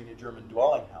Pennsylvania German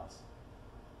dwelling house.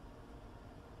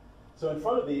 So in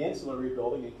front of the ancillary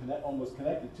building and almost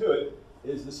connected to it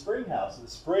is the spring house. The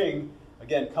spring,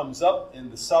 again, comes up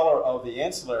in the cellar of the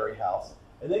ancillary house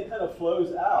and then kind of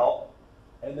flows out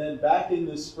and then back in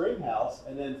the spring house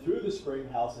and then through the spring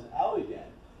house and out again.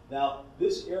 Now,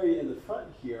 this area in the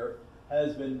front here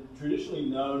has been traditionally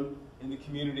known in the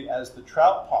community as the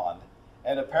trout pond.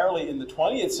 And apparently in the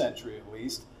 20th century at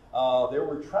least, there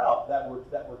were trout that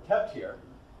were kept here.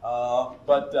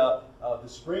 But the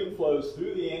spring flows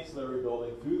through the ancillary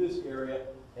building, through this area,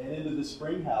 and into the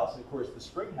spring house. And of course, the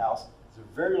spring house is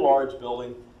a very large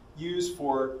building used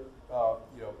for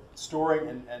storing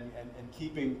and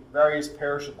keeping various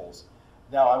perishables.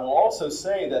 Now, I will also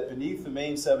say that beneath the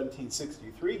main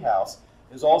 1763 house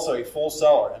is also a full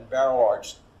cellar and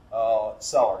barrel-arched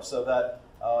cellar, so that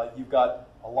you've got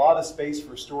a lot of space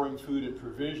for storing food and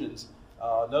provisions,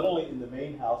 not only in the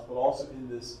main house, but also in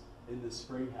this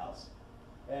spring house.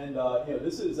 And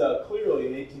this is clearly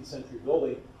an 18th century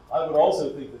building. I would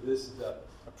also think that this is a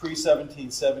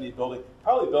pre-1770 building,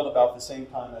 probably built about the same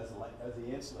time as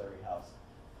the ancillary house.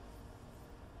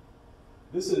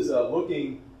 This is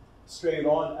looking straight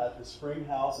on at the spring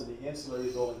house and the ancillary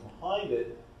building behind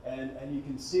it, and you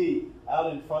can see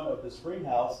out in front of the spring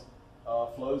house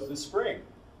flows the spring.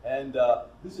 And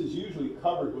this is usually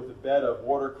covered with a bed of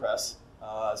watercress.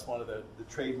 It's one of the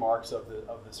trademarks of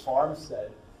this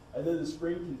farmstead. And then the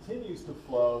spring continues to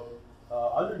flow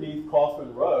underneath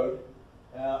Kauffman Road,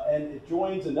 and it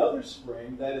joins another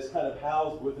spring that is kind of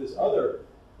housed with this other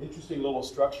interesting little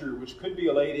structure, which could be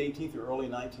a late 18th or early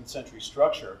 19th century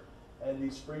structure. And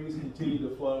these springs continue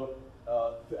to flow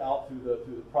out through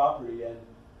the property. And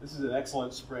this is an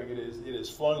excellent spring. It is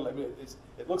flowing. I mean,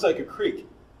 it looks like a creek.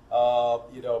 But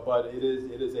it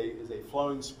is a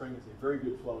flowing spring. It's a very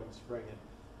good flowing spring,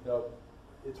 and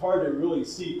it's hard to really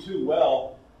see too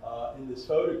well in this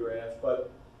photograph.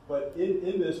 But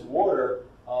in this water,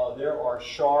 there are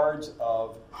shards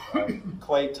of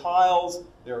clay tiles.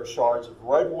 There are shards of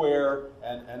redware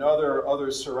and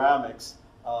other ceramics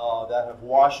that have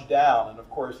washed down. And of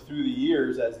course, through the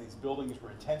years, as these buildings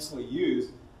were intensely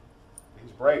used,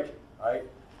 things break, right?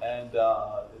 And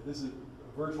this is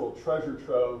virtual treasure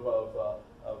trove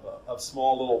of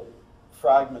small little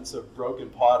fragments of broken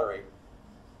pottery.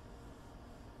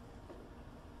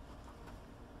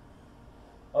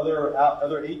 Other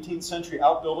 18th century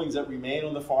outbuildings that remain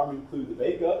on the farm include the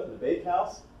bake oven, the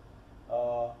bakehouse.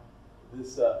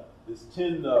 This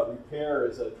tin repair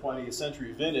is a 20th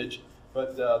century vintage,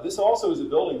 but this also is a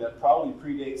building that probably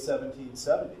predates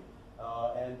 1770.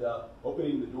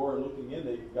 Opening the door and looking in,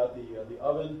 you've got the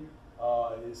oven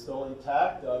is still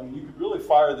intact. I mean, you could really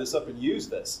fire this up and use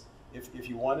this if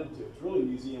you wanted to. It's really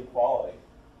museum quality.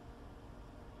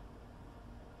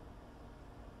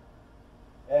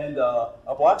 And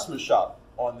a blacksmith shop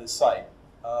on this site.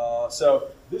 So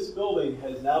this building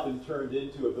has now been turned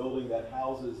into a building that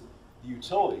houses the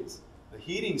utilities. The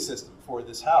heating system for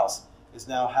this house is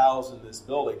now housed in this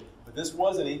building. But this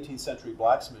was an 18th century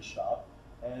blacksmith shop.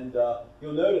 And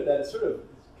you'll note that it's sort of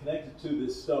connected to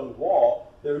this stone wall.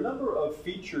 There are a number of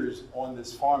features on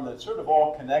this farm that's sort of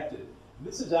all connected. And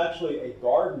this is actually a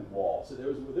garden wall. So there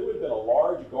would have been a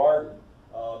large garden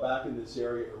back in this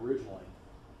area originally.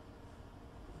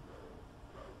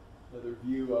 Another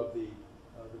view of the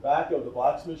back of the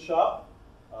blacksmith shop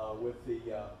with the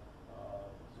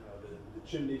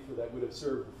chimney that would have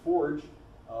served the forge,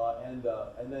 and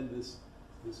then this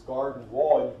garden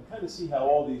wall. And you can kind of see how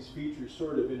all these features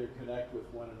sort of interconnect with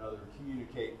one another,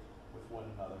 communicate with one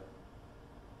another.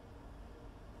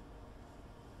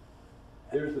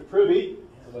 There's the privy.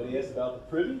 Somebody asked about the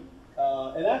privy.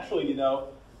 And actually,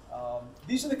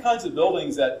 these are the kinds of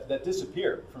buildings that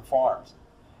disappear from farms.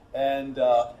 And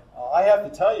I have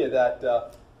to tell you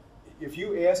that if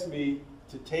you asked me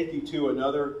to take you to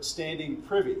another standing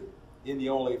privy in the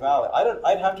Oley Valley,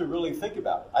 I'd have to really think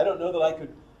about it. I don't know that I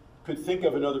could think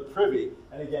of another privy.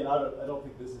 And again, I don't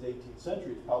think this is 18th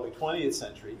century. It's probably 20th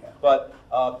century. But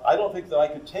I don't think that I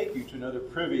could take you to another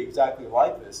privy exactly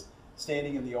like this,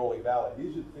 standing in the Oley Valley.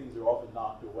 These are the things that are often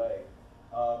knocked away.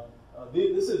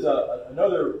 This is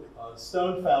another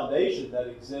stone foundation that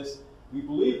exists. We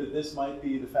believe that this might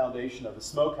be the foundation of a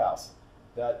smokehouse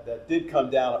that did come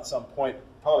down at some point,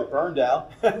 probably burned down,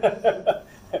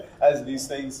 as these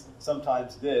things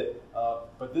sometimes did.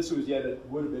 But this would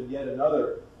have been yet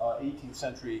another 18th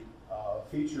century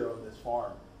feature of this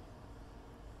farm.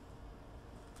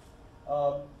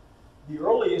 The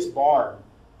earliest barn,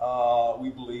 we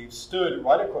believe, stood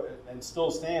right across, and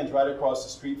still stands right across the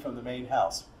street from the main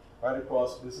house. Right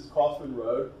across, this is Kauffman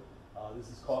Road. This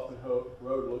is Kauffman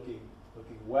Road looking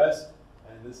west,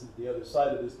 and this is the other side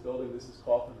of this building. This is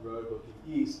Kauffman Road looking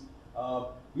east.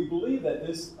 We believe that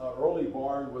this early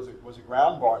barn was a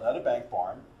ground barn, not a bank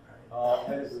barn,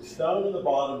 and it was stone in the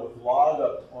bottom with log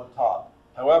up on top.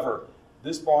 However,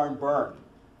 this barn burned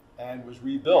and was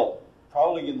rebuilt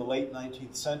probably in the late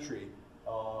 19th century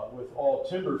with all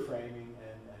timber framing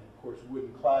and of course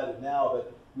wooden cladded now,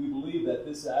 but we believe that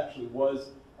this actually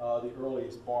was the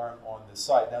earliest barn on this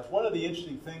site. Now, it's one of the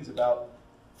interesting things about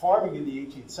farming in the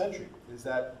 18th century is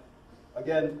that,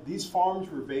 again, these farms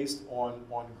were based on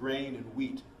grain and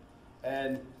wheat.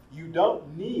 And you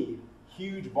don't need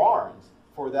huge barns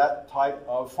for that type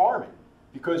of farming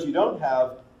because you don't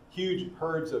have huge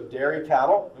herds of dairy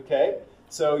cattle, okay?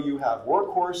 So you have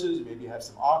workhorses, maybe you have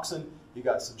some oxen, you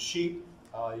got some sheep,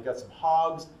 you got some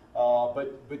hogs,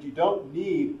 but you don't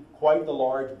need quite the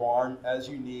large barn as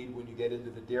you need when you get into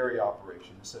the dairy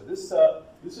operation. So this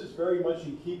is very much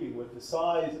in keeping with the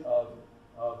size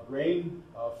of grain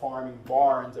farming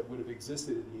barns that would have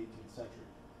existed in the 18th century.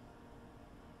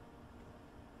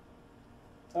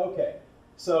 Okay,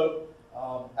 so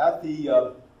at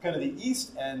the kind of the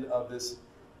east end of this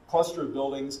cluster of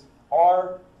buildings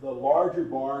are the larger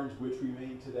barns which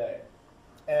remain today.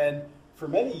 And for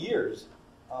many years,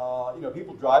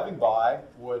 people driving by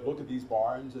would look at these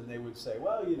barns and they would say,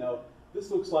 well, this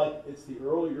looks like it's the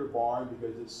earlier barn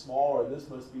because it's smaller, and this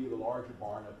must be the larger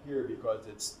barn up here because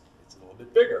it's a little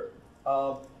bit bigger.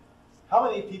 How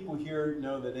many people here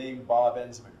know the name Bob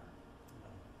Ensminger?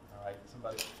 All right,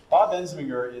 somebody. Bob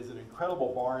Ensminger is an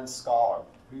incredible barn scholar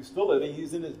who's still living.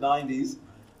 He's in his 90s,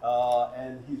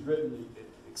 and he's written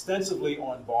extensively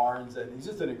on barns, and he's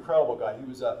just an incredible guy. He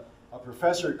was a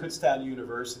professor at Kutztown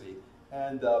University.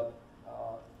 And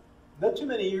not too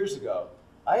many years ago,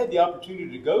 I had the opportunity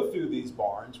to go through these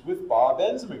barns with Bob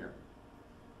Ensminger.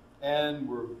 And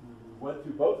we went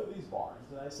through both of these barns,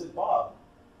 and I said, Bob,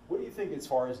 what do you think as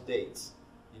far as dates?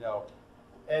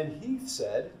 And he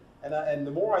said, and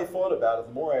the more I thought about it,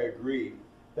 the more I agreed,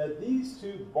 that these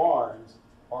two barns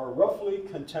are roughly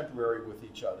contemporary with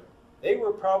each other. They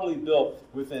were probably built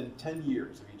within 10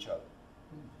 years of each other.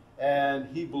 And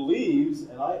he believes,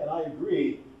 and I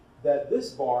agree, that this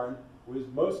barn was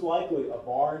most likely a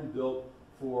barn built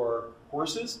for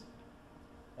horses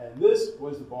And this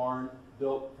was the barn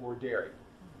built for dairy.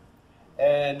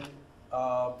 And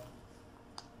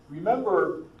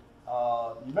remember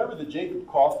the Jacob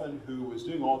Kauffman who was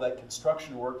doing all that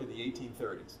construction work in the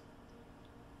 1830s.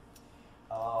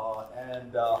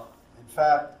 In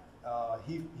fact,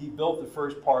 he built the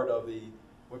first part of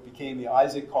what became the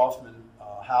Isaac Kauffman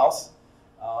house,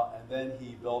 and then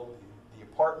he built the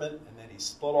apartment, and then he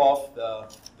split off the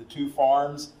two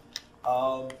farms.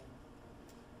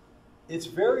 It's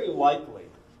very likely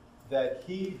that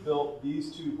he built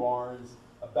these two barns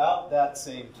about that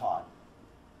same time.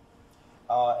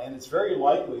 And it's very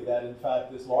likely that, in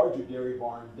fact, this larger dairy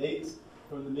barn dates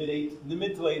from the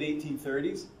mid to late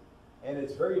 1830s. And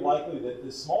it's very likely that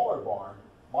this smaller barn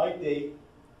might date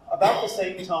about the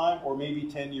same time or maybe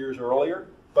 10 years earlier,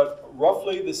 but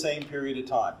roughly the same period of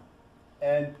time.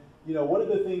 And one of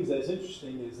the things that's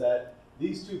interesting is that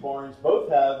these two barns both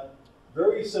have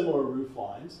very similar roof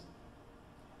lines.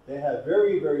 They have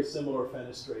very, very similar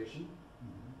fenestration.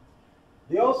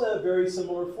 They also have very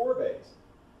similar forebays.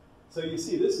 So you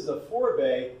see, this is a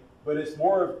forebay, but it's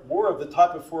more of the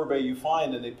type of forebay you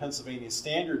find in a Pennsylvania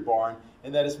standard barn,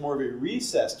 and that it's more of a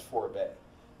recessed forebay.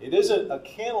 It isn't a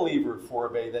cantilevered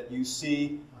forebay that you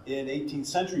see in 18th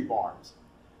century barns.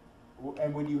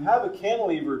 And when you have a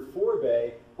cantilevered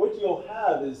forebay, what you'll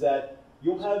have is that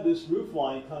you'll have this roof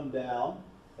line come down,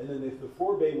 and then the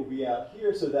forebay will be out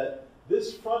here, so that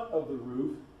this front of the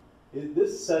roof,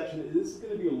 this section, this is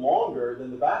going to be longer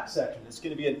than the back section. It's going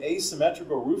to be an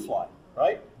asymmetrical roof line,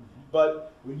 right?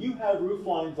 But when you have roof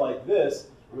lines like this,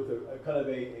 with a kind of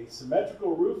a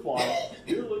symmetrical roof line,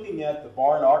 you're looking at the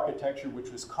barn architecture,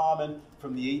 which was common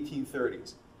from the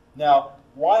 1830s. Now,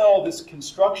 why all this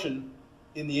construction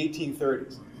in the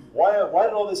 1830s? Why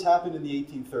did all this happen in the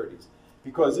 1830s?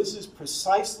 Because this is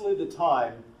precisely the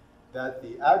time that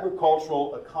the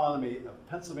agricultural economy of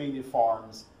Pennsylvania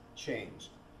farms changed,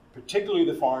 particularly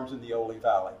the farms in the Oley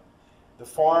Valley. The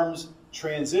farms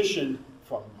transitioned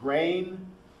from grain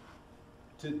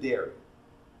to dairy.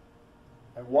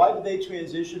 And why did they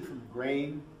transition from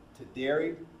grain to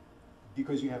dairy?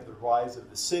 Because you have the rise of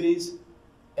the cities,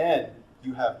 and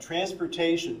you have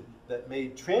transportation that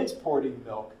made transporting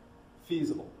milk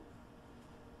feasible.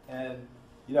 And,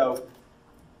 it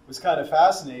was kind of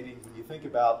fascinating when you think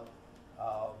about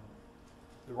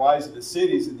the rise of the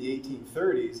cities in the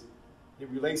 1830s. It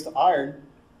relates to iron,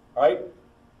 right?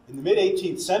 In the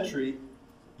mid-18th century,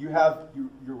 you have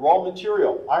your raw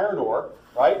material, iron ore,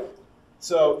 right?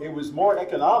 So it was more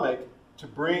economic to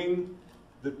bring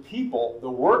the people, the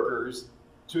workers,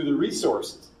 to the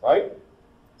resources, right?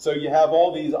 So you have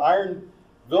all these iron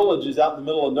villages out in the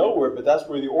middle of nowhere, but that's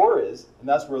where the ore is, and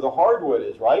that's where the hardwood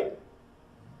is, right?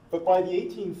 But by the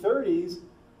 1830s,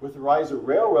 with the rise of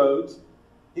railroads,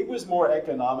 it was more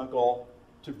economical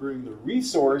to bring the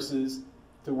resources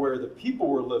to where the people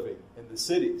were living in the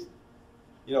cities.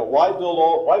 Why build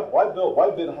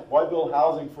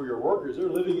housing for your workers? They're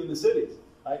living in the cities,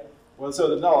 right? Well, so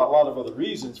there's not a lot of other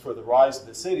reasons for the rise of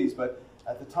the cities, but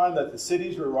at the time that the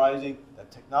cities were rising,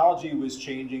 that technology was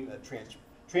changing, that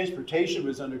transportation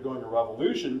was undergoing a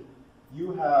revolution,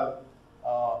 you have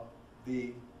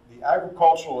the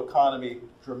agricultural economy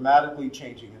dramatically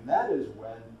changing, and that is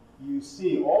when you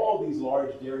see all these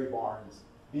large dairy barns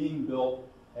being built,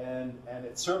 and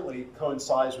it certainly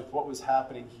coincides with what was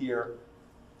happening here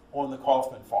on the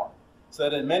Kauffman farm. So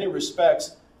that in many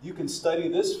respects, you can study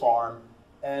this farm,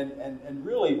 and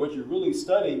really what you're really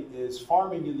studying is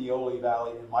farming in the Oley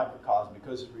Valley in microcosm,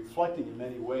 because it's reflecting in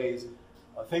many ways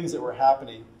things that were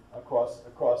happening across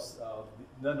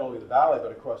not only the valley,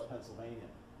 but across Pennsylvania.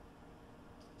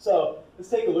 So let's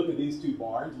take a look at these two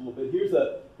barns a little bit.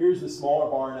 Here's the smaller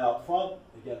barn out front.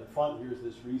 Again, the front, here's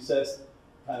this recessed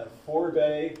kind of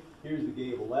forebay. Here's the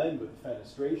gable end with the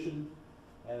fenestration.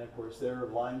 And of course, they're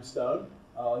limestone.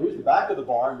 Here's the back of the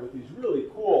barn with these really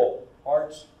cool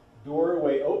arched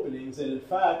doorway openings. And in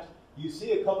fact, you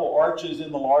see a couple arches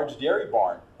in the large dairy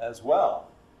barn as well.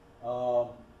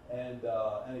 And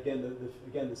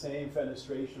again, the same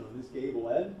fenestration on this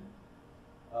gable end.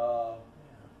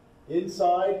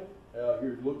 Inside,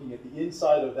 you're looking at the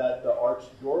inside of that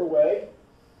arched doorway.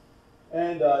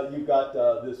 And you've got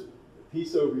this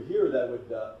piece over here that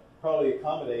would probably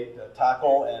accommodate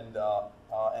tackle and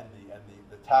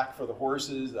the tack for the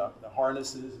horses, the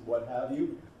harnesses, and what have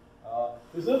you.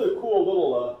 There's another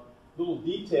cool little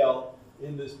detail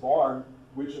in this barn,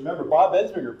 which remember Bob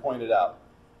Ensminger pointed out.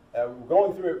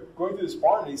 Going through this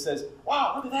barn, and he says,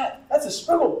 "Wow, look at that! That's a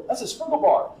sprinkle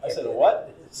bar." I said,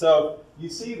 "What?" So you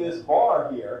see this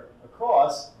bar here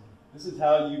across. This is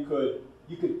how you could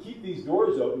keep these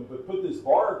doors open, but put this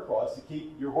bar across to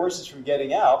keep your horses from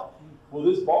getting out. Well,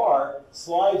 this bar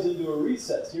slides into a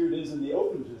recess. Here it is in the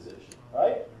open position,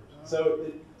 right?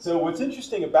 So what's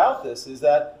interesting about this is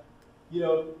that, you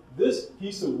know, this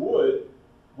piece of wood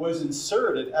was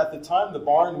inserted at the time the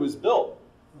barn was built.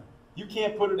 You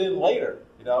can't put it in later,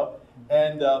 you know.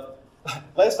 And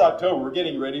last October, we're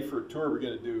getting ready for a tour we're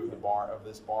going to do of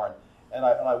this barn. And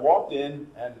I walked in,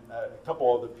 and a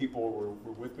couple other people were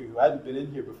with me who hadn't been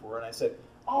in here before, and I said,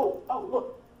 oh,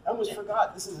 look, I almost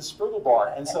forgot, this is a Spriggle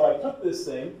barn. And so I took this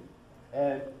thing,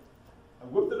 and I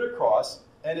whipped it across,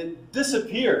 and it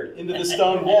disappeared into the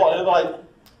stone wall. And I'm like,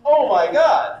 oh my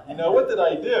God, you know, what did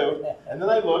I do? And then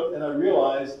I looked, and I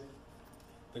realized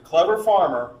the clever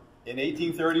farmer in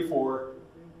 1834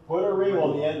 put a ring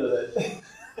on the end of it.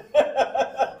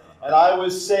 And I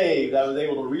was saved. I was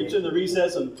able to reach in the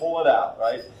recess and pull it out,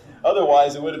 right?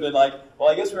 Otherwise, it would have been like, well,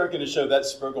 I guess we aren't going to show that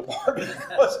Spriggle bar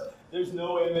because there's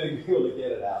no way I'm going to be able to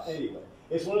get it out. Anyway,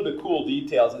 it's one of the cool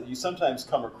details that you sometimes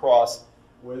come across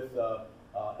with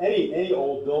any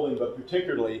old building, but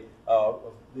particularly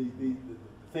the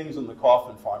things on the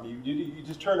Kauffman farm. You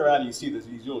just turn around and you see these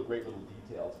little great little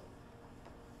details.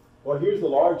 Well, here's the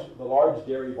large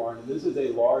dairy barn, and this is a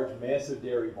large, massive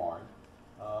dairy barn.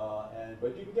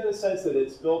 But you can get a sense that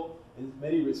it's built in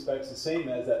many respects the same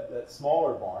as that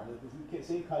smaller barn. It's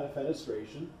the same kind of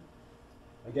fenestration.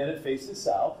 Again, it faces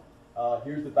south.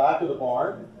 Here's the back of the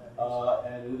barn,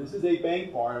 and this is a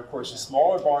bank barn. Of course, the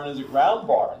smaller barn is a ground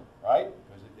barn, right?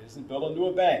 Because it isn't built into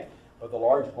a bank. But the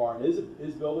large barn is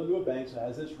built into a bank, so it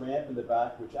has this ramp in the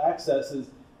back which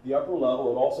accesses the upper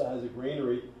level. It also has a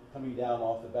granary coming down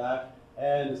off the back,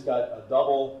 and it's got a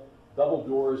double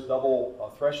doors,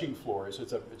 double threshing floors. So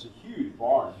it's a huge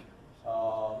barn.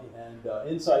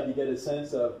 Inside you get a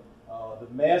sense of the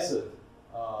massive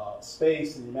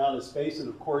space and the amount of space. And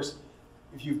of course,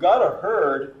 if you've got a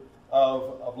herd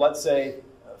of let's say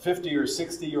 50 or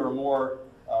 60 or more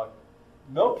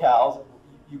milk cows,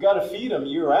 you've got to feed them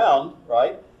year round,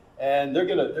 right? And they're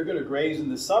gonna graze in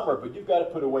the summer, but you've got to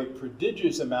put away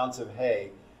prodigious amounts of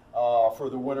hay for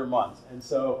the winter months. And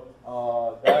so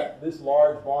this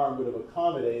large barn would have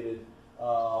accommodated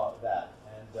that.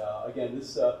 And again,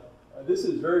 this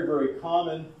is very, very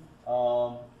common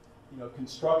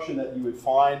construction that you would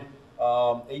find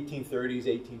 1830s,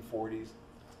 1840s.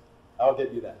 I'll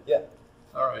get you that. Yeah.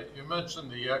 All right. You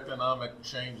mentioned the economic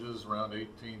changes around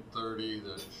 1830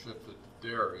 that shifted to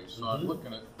dairy. So I'm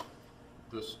looking at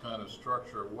this kind of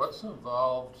structure. What's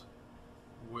involved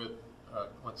with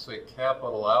let's say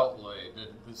capital outlay?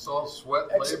 Did this all sweat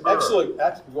labor? Excellent.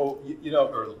 Well,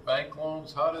 or the bank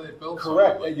loans? How do they build?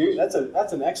 Correct. Like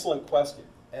that's an excellent question.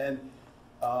 And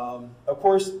of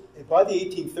course, by the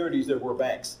 1830s, there were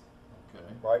banks.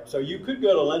 Okay. Right. So you could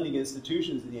go to lending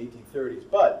institutions in the 1830s,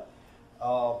 but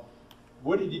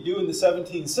what did you do in the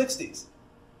 1760s?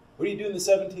 What do you do in the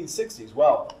 1760s?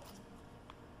 Well,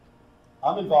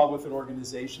 I'm involved with an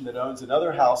organization that owns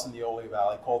another house in the Oley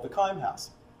Valley called the Kauffman House.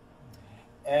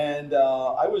 And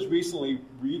I was recently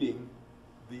reading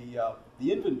the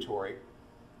inventory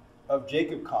of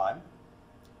Jacob Kauffman,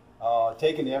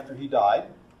 taken after he died,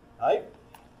 right?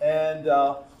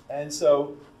 And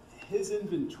so his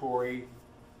inventory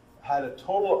had a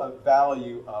total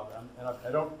value of, and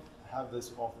I don't have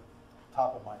this off the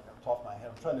top of my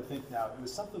head. I'm trying to think now. It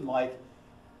was something like,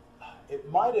 it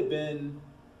might have been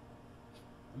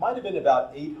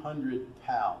about 800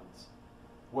 pounds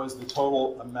was the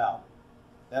total amount.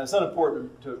 Now, it's not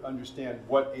important to understand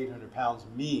what 800 pounds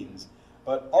means,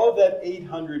 but of that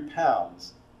 800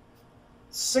 pounds,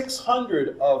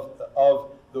 600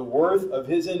 of the worth of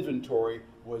his inventory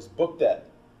was book debt,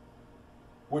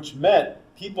 which meant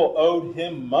people owed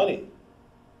him money.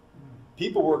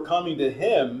 People were coming to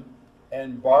him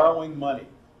and borrowing money.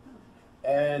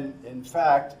 And in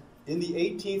fact, in the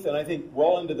 18th and I think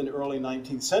well into the early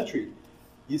 19th century,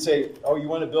 you'd say, oh, you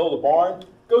want to build a barn?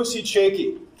 Go see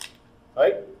Shaky,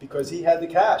 right? Because he had the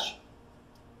cash.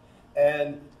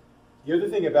 And the other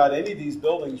thing about any of these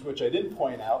buildings, which I didn't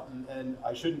point out, and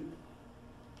I shouldn't,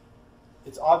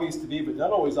 it's obvious to me, but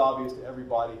not always obvious to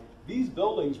everybody, these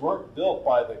buildings weren't built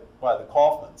by the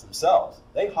Kauffmans themselves.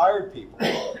 They hired people.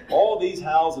 All these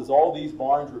houses, all these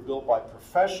barns were built by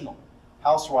professional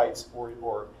house rights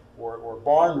or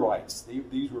barn rights.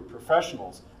 These were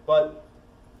professionals. But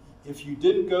if you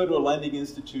didn't go to a lending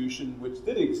institution, which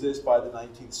did exist by the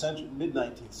 19th century,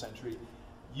 mid-19th century,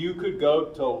 you could go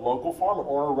to a local farmer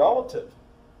or a relative,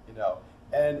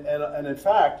 And in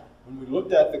fact, when we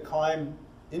looked at the Kauffman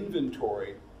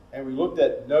inventory and we looked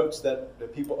at notes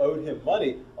that people owed him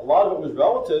money, a lot of it was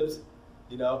relatives,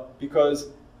 because,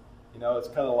 it's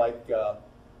kind of like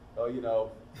well, you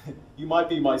know, you might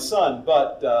be my son,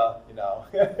 but, you know,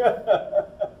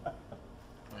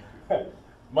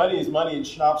 money is money and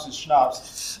schnapps is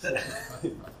schnapps.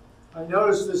 I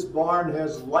noticed this barn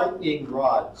has lightning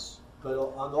rods, but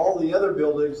on all the other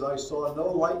buildings I saw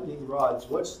no lightning rods.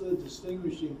 What's the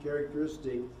distinguishing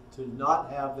characteristic to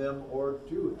not have them or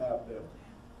to have them?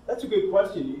 That's a good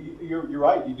question. You're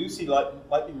right. You do see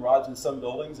lightning rods in some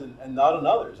buildings and not in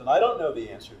others. And I don't know the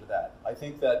answer to that. I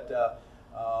think that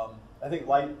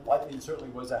lightning certainly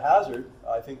was a hazard.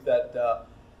 I think that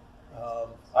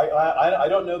I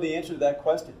don't know the answer to that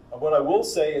question. What I will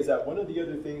say is that one of the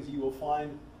other things you will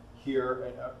find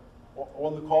here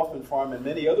on the Kauffman farm and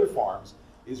many other farms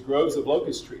is groves of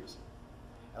locust trees.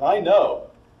 And I know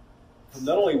from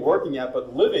not only working at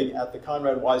but living at the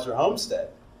Conrad Weiser homestead,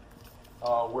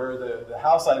 where the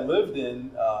house I lived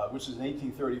in, which is an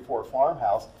 1834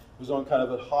 farmhouse, was on kind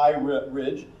of a high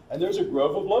ridge, and there's a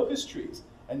grove of locust trees.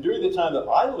 And during the time that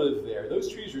I lived there, those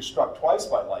trees were struck twice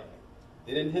by lightning.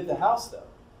 They didn't hit the house, though.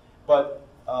 But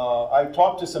I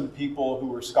talked to some people who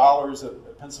were scholars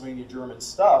of Pennsylvania German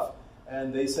stuff,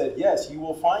 and they said, yes, you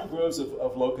will find groves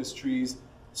of locust trees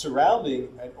surrounding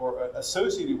or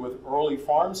associated with early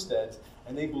farmsteads,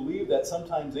 and they believe that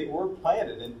sometimes they were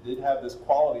planted and did have this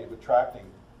quality of attracting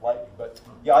lightning. But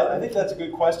yeah, I think that's a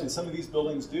good question. Some of these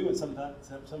buildings do, and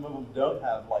sometimes some of them don't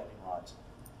have lightning rods.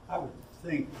 I would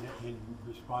think, in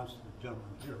response to the gentleman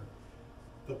here,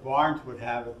 the barns would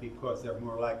have it because they're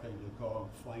more likely to go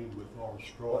inflamed with all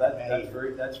straw. Well, that's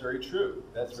very true.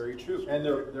 That's very true. And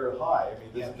they're high.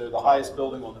 I mean, they're the highest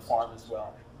building on the farm as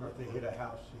well. Or if they hit a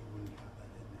house, you wouldn't have that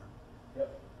in there.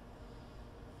 Yep.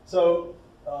 So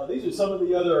these are some of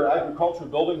the other agricultural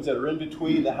buildings that are in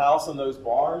between the house and those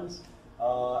barns. You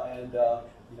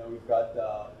know, we've got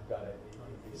a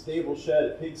stable shed, a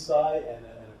pigsty, and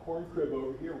a corn crib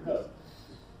over here. We'll kind of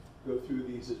go through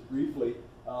these just briefly.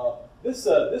 This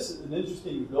is an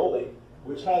interesting building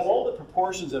which has all the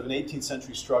proportions of an 18th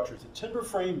century structure. It's a timber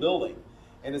frame building,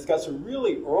 and it's got some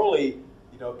really early,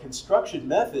 you know, construction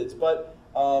methods. But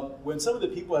when some of the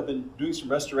people have been doing some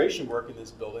restoration work in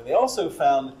this building, they also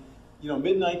found, you know,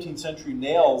 mid-19th century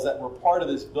nails that were part of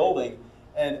this building.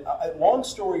 And long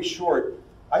story short,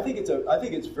 I think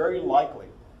it's very likely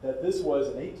that this was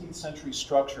an 18th century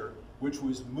structure which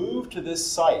was moved to this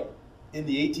site in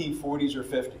the 1840s or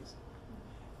 50s.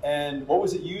 And what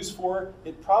was it used for?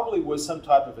 It probably was some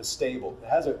type of a stable. It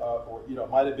has or you know, it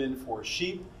might have been for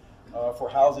sheep, for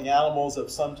housing animals of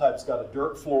some type. It's got a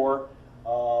dirt floor,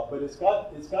 but it's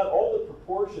got all the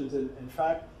proportions. And in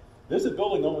fact, there's a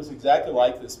building almost exactly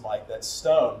like this, Mike. That's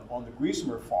stone on the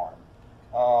Griesemer farm,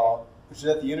 which is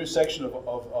at the intersection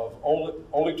of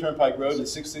Oley Turnpike Road and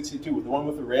 662, the one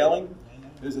with the railing.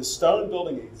 There's a stone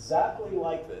building exactly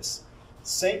like this,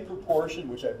 same proportion,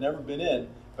 which I've never been in.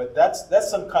 But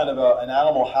that's some kind of an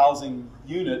animal housing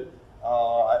unit,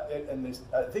 and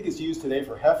I think it's used today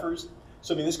for heifers.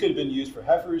 So I mean, this could have been used for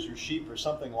heifers or sheep or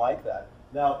something like that.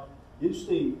 Now, the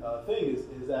interesting thing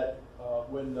is that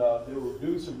when they were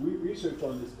doing some research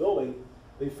on this building,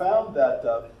 they found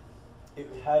that it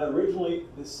had originally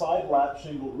this side lap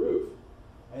shingled roof,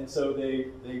 and so they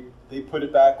put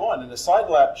it back on. And a side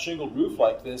lap shingled roof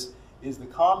like this is the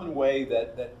common way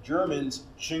that Germans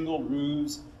shingled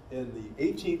roofs in the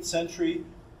 18th century,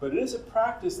 but it is a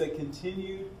practice that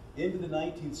continued into the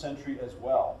 19th century as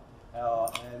well.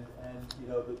 And you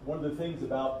know, one of the things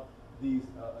about these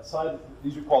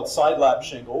these are called side lap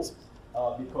shingles,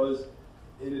 because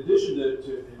in addition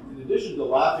to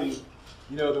lapping,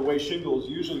 you know, the way shingles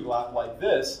usually lap like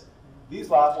this, these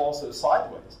lap also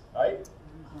sideways, right?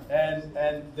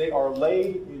 And they are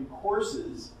laid in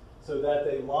courses so that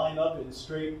they line up in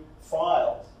straight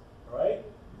files, right?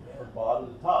 From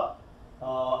bottom to top.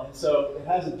 And so it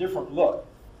has a different look.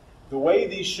 The way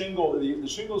these shingles, the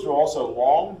shingles are also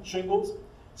long shingles,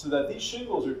 so that these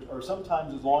shingles are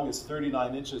sometimes as long as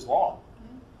 39 inches long.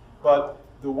 But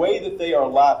the way that they are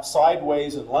lapped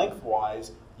sideways and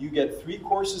lengthwise, you get three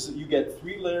courses, you get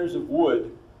 3 layers of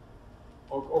wood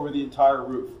over the entire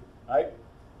roof, right?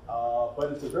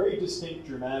 But it's a very distinct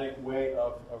Germanic way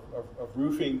of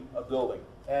roofing a building.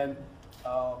 And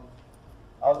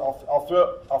I'll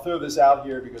throw this out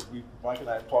here because Mike and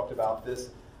I have talked about this.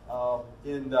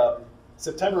 In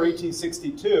September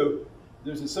 1862,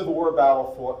 there's a Civil War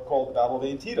battle called the Battle of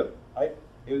Antietam. Right?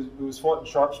 It was fought in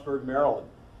Sharpsburg, Maryland,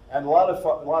 and a lot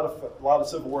of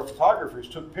Civil War photographers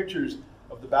took pictures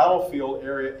of the battlefield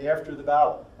area after the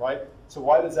battle. Right? So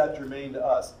why does that germane to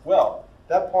us? Well,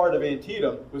 that part of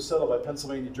Antietam was settled by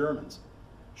Pennsylvania Germans.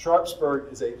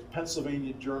 Sharpsburg is a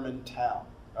Pennsylvania German town.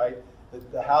 Right?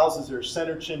 The houses are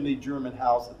center chimney German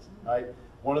houses, right?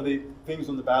 one of the things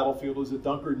on the battlefield was the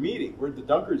Dunkard meeting. Where did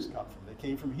the Dunkards come from? They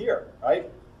came from here, right?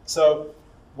 So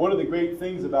one of the great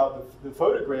things about the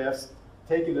photographs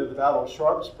taken of the Battle of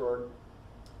Sharpsburg,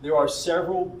 there are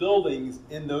several buildings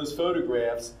in those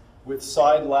photographs with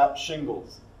side lap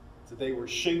shingles. So they were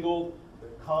shingled the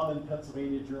common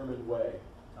Pennsylvania German way.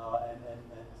 And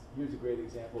here's a great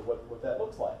example of what that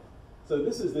looks like. So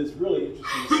this is this really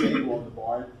interesting stable on the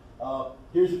barn.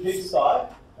 Here's a pigsty,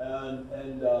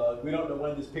 and we don't know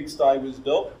when this pigsty was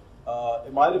built.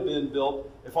 It might have been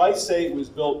built, if I say it was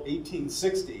built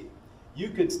 1860, you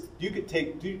could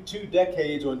take two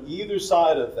decades on either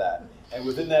side of that, and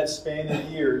within that span of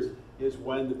years is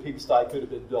when the pigsty could have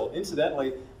been built.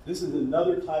 Incidentally, this is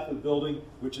another type of building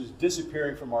which is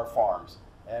disappearing from our farms,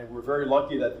 and we're very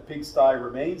lucky that the pigsty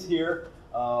remains here.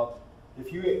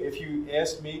 If you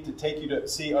asked me to take you to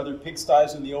see other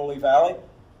pigsties in the Oley Valley,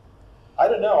 I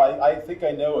don't know. I think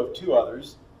I know of two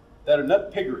others that are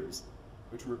not piggeries,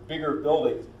 which were bigger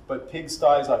buildings, but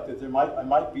pigsties like that. I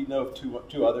might know of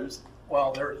two others.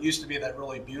 Well, there used to be that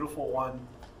really beautiful one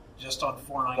just on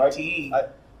 419 Right.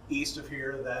 east of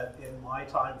here that in my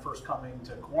time first coming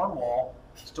to Cornwall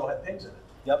still had pigs in it.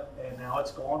 Yep. And now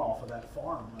it's gone off of that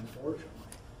farm, unfortunately.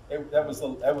 That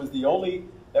was the only.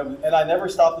 And I never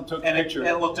stopped and took a picture. And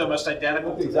it looked almost It identical.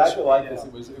 looked to exactly this, like you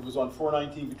this. know. It was on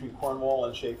 419 between Cornwall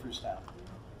and Schaeferstown.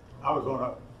 I was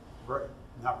on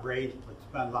not raised, but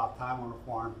spent a lot of time on a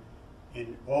farm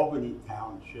in Albany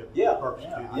Township, Berks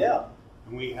County. Yeah.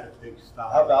 And we had a big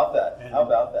style. How about that? And How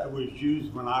about that? it was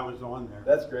used when I was on there.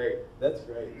 That's great. That's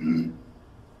great. Jim,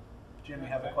 you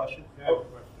have a question? I have a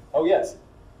question. Oh yes.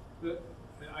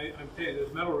 I'm saying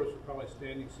those metal roofs are probably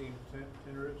standing seam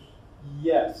tin roofs.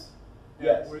 Yes.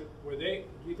 Yes. Were they?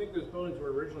 Do you think those buildings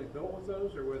were originally built with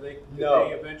those, or were they? No.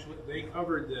 They eventually they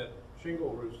covered the shingle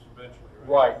roofs eventually,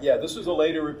 right? Right. Yeah. This was a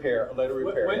later repair. When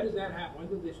yeah. did that happen? When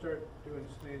did they start doing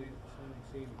standing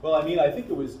seam? Well, I mean, I think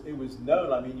it was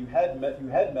known. I mean, you had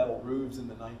metal roofs in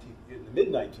the mid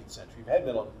 19th century. You had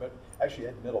metal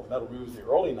roofs in the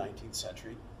early 19th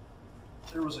century.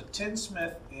 There was a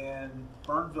tinsmith in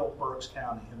Burnville, Berks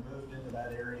County, who moved into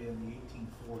that area in the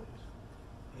 1840s.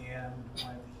 And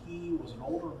when he was an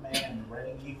older man, the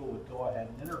Reading Eagle would go ahead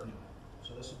and interview him.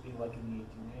 So this would be like in the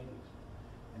 1880s.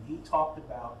 And he talked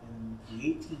about in the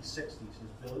 1860s,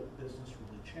 his business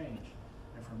really changed.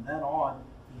 And from then on,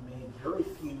 he made very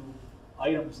few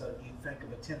items that you'd think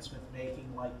of a tinsmith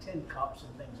making, like tin cups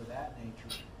and things of that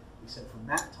nature. He said from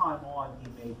that time on, he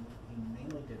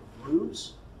mainly did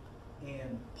roofs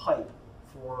and pipe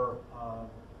for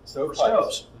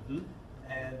stoves. Mm-hmm.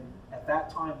 And at that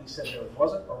time, he said there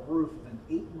wasn't a roof within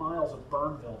 8 miles of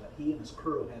Burnville that he and his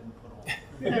crew hadn't put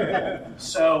on.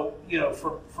 So,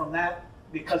 from that,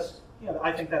 because,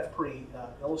 I think that's pretty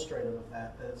illustrative of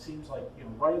that it seems like,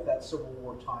 right at that Civil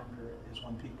War time period is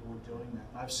when people were doing that.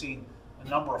 And I've seen a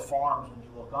number of farms, when you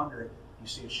look under it, you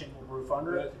see a shingled roof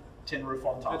under it, tin roof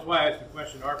on top. That's why I asked the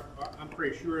question. I'm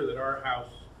pretty sure that our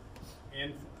house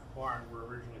and barn were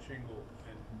originally shingled,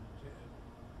 and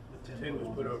the tin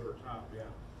was put over top. Yeah.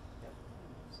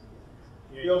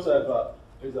 You also have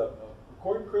there's a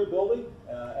corn crib building,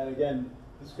 and again,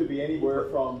 this could be anywhere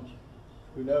from,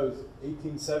 who knows,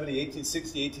 1870,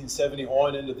 1860, 1870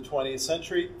 on into the 20th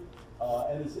century.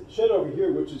 And it's a shed over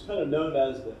here, which is kind of known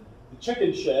as the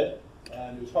chicken shed,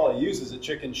 and it was probably used as a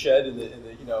chicken shed in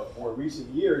the more recent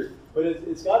years. But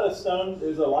it's got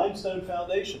there's a limestone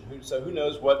foundation. So who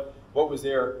knows what was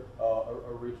there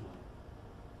originally.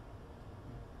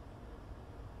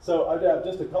 So I've got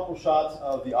just a couple shots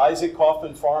of the Isaac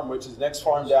Kauffman farm, which is the next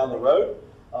farm down the road.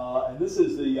 And this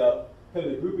is the kind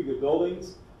of the grouping of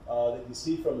buildings that you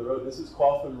see from the road. This is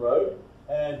Kauffman Road.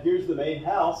 And here's the main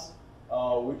house,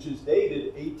 which is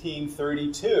dated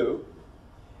 1832.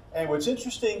 And what's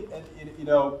interesting, and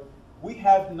we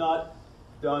have not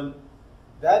done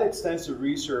that extensive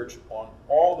research on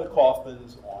all the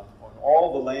Kauffmans, on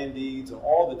all the land deeds, on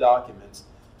all the documents,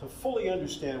 to fully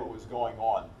understand what was going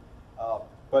on.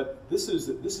 But this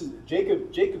is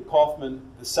Jacob Kauffman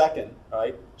II,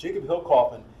 right? Jacob Hill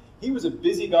Kauffman. He was a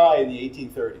busy guy in the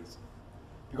 1830s,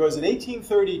 because in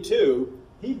 1832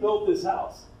 he built this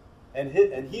house, and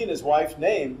he and his wife's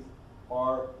name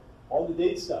are on the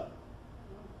date stone,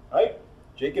 right?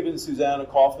 Jacob and Susanna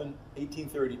Kauffman,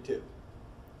 1832.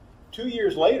 2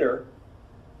 years later,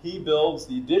 he builds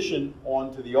the addition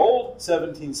onto the old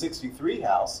 1763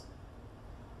 house,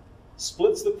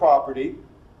 splits the property,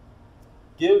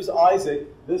 gives Isaac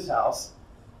this house,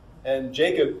 and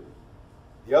Jacob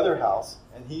the other house,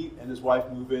 and he and his wife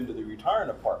move into the retirement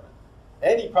apartment.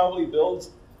 And he probably builds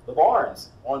the barns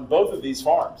on both of these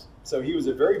farms. So he was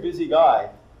a very busy guy,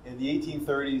 in the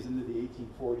 1830s into the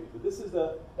 1840s. But this is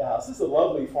the house. This is a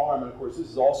lovely farm, and of course this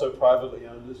is also privately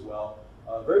owned as well.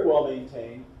 Very well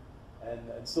maintained, and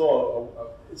still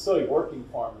it's still a working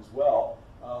farm as well.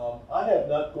 I have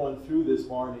not gone through this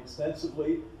barn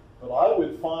extensively, but I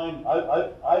would find,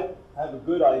 I have a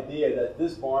good idea that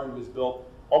this barn was built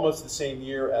almost the same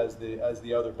year as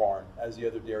the other barn, as the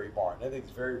other dairy barn. I think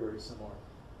it's very, very similar.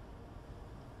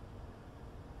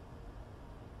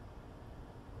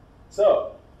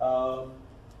 So,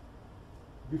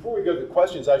 before we go to the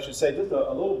questions, I should say just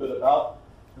a little bit about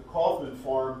the Kauffman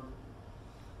farm.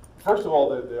 First of all,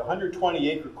 the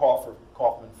 120-acre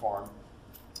Kauffman farm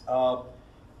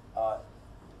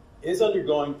is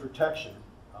undergoing protection.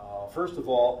 First of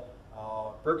all,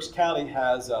 Berks County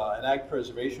has an ag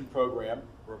preservation program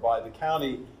whereby the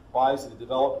county buys the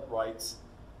development rights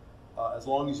as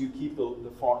long as you keep the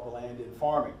land in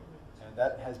farming. And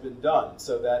that has been done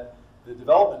so that the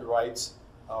development rights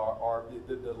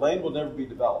the land will never be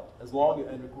developed as long,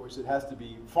 and of course it has to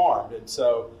be farmed. And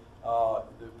so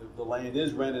the land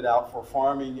is rented out for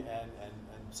farming, and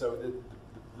so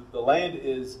the land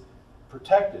is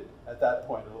protected at that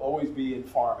point. It will always be in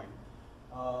farming.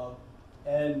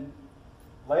 And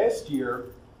last year,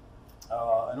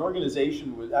 an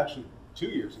organization was, actually 2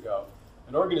 years ago,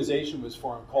 an organization was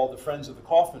formed called the Friends of the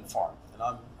Kauffman Farm, and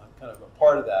I'm kind of a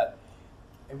part of that.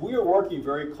 And we are working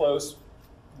very close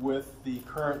with the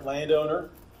current landowner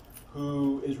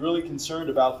who is really concerned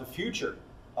about the future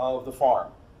of the farm.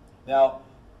 Now,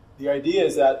 the idea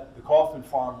is that the Kauffman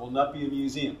Farm will not be a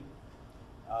museum.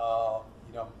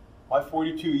 You know, my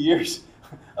 42 years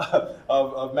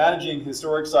of managing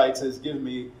historic sites has given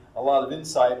me a lot of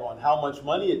insight on how much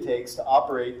money it takes to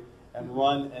operate and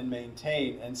run and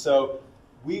maintain. And so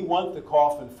we want the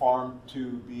Kauffman Farm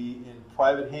to be in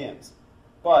private hands,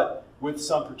 but with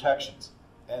some protections.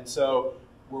 And so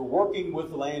we're working with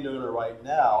the landowner right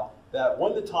now that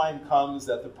when the time comes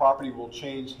that the property will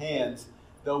change hands,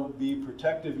 there will be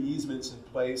protective easements in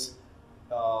place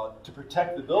to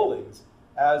protect the buildings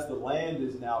as the land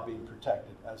is now being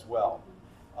protected as well.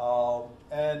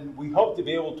 And we hope to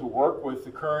be able to work with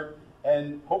the current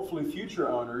and hopefully future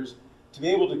owners to be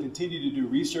able to continue to do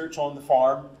research on the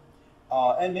farm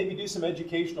and maybe do some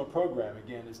educational program.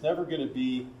 Again, it's never going to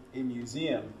be a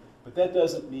museum, but that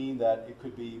doesn't mean that it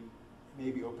could be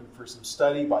maybe open for some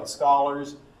study by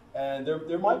scholars. And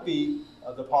there might be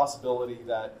the possibility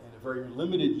that in a very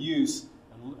limited use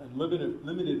and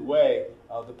limited way,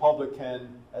 the public can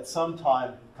at some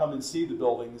time come and see the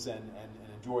buildings and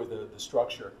enjoy the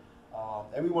structure.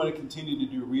 And we want to continue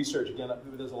to do research. Again,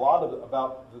 there's a lot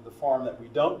about the farm that we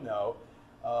don't know.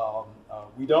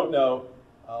 We don't know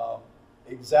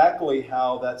exactly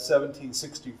how that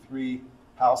 1763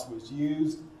 house was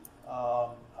used.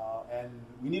 And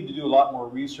we need to do a lot more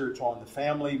research on the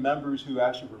family members who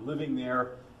actually were living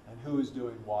there and who is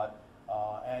doing what.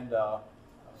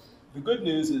 The good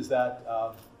news is that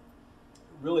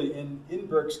really in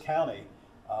Berks County,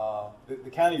 the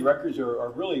county records are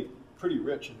really pretty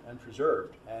rich and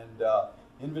preserved. And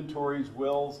inventories,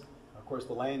 wills, of course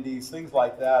the land deeds, things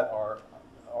like that are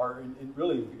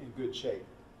really in good shape.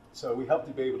 So we hope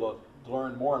to be able to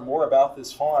learn more and more about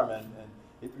this farm, and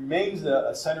it remains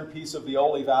a centerpiece of the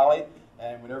Oley Valley.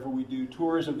 And whenever we do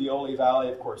tours of the Oley Valley,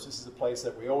 of course, this is a place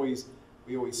that we always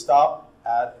stop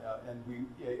at. And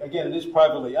again, it is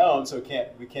privately owned, so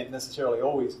we can't necessarily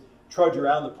always trudge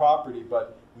around the property,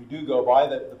 but we do go by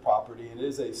the property, and it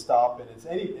is a stop. And it's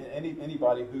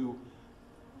anybody who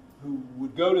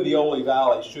would go to the Oley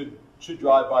Valley should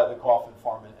drive by the Kauffman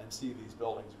Farm and see these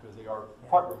buildings, because they are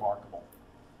quite remarkable.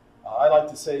 I like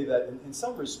to say that in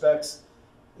some respects,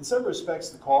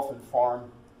 the Kauffman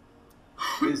Farm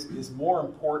is more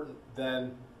important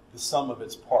than the sum of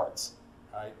its parts,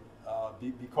 right?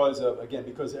 Because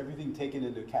everything taken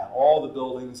into account, all the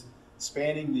buildings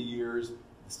spanning the years,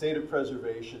 the state of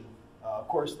preservation, of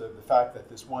course the fact that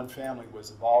this one family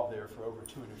was involved there for over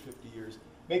 250 years,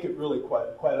 make it really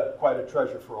quite a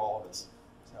treasure for all of us.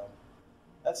 So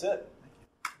that's it.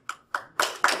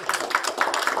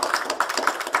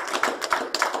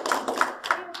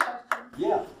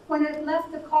 Yeah. When it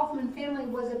left the Kauffman family,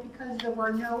 was it because there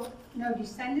were no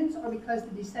descendants, or because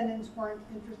the descendants weren't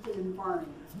interested in farming?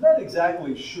 I'm not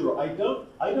exactly sure. I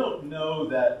don't know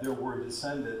that there were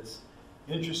descendants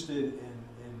interested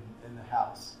in the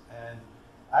house. And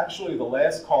actually, the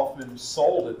last Kauffman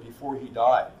sold it before he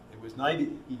died. It was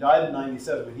 90. He died in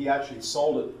 97, but he actually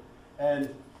sold it. And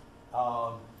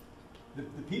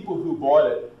the people who bought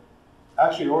it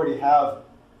actually already have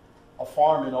a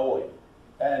farm in Oley.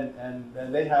 And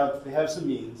they have some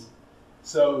means,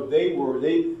 so they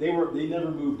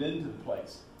never moved into the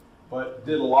place. but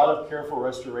did a lot of careful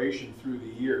restoration through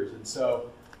the years. And so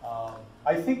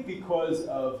I think because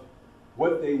of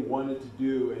what they wanted to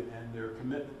do and their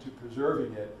commitment to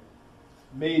preserving it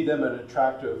made them an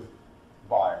attractive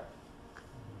buyer.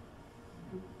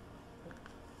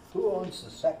 Who owns the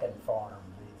second farm,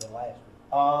 the last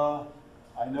one?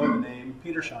 I know the name.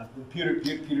 Petersheim.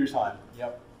 Petersheim,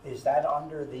 yep. Is that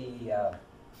under the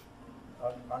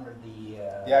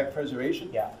The Ag Preservation?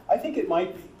 Yeah. I think it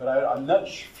might be, but I'm not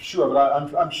sure, but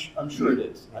I'm sure it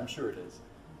is. I'm sure it is.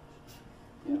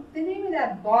 The name of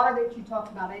that bar that you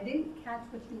talked about, I didn't catch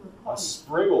what you were A calling.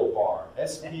 Spriggle bar,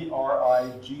 S-P-R-I-G-G-L-E.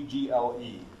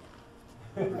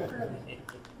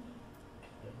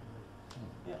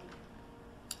 Yeah.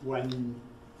 When,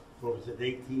 what was it,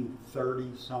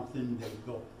 1830 something, they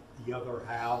built the other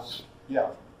house.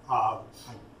 Yeah. I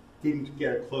didn't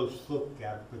get a close look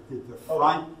at it, but did the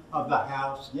front of the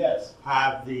house Yes.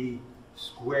 have the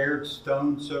squared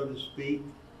stone, so to speak,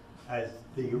 as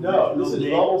the original No, this is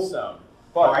name? rubble stone.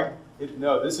 Pardon? But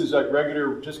no, this is like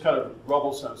regular, just kind of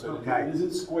rubble stone. So Okay. it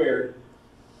isn't squared.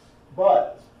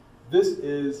 But this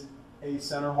is a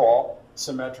center hall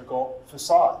symmetrical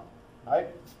facade, right?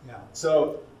 Yeah.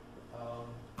 So,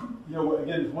 you know,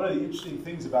 again, one of the interesting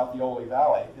things about the Oley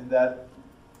Valley in that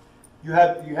you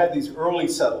had these early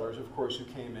settlers, of course, who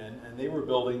came in and they were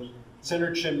building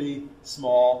center chimney,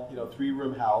 small,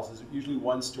 3-room houses, usually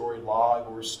 1-story log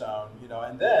or stone,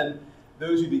 and then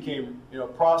those who became,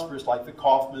 prosperous, like the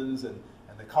Kauffmans and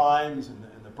the Kimes and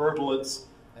the Bertolets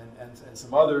and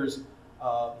some others,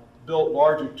 built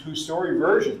larger 2-story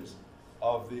versions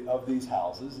of these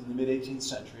houses in the mid-18th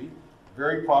century.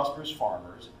 Very prosperous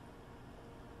farmers.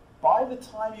 By the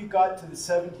time you got to the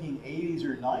 1780s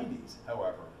or 90s,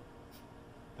 however,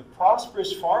 the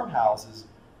prosperous farmhouses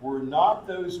were not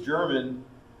those German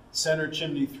center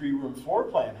chimney 3-room floor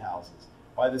plan houses.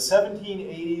 By the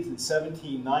 1780s and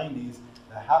 1790s,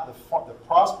 the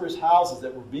prosperous houses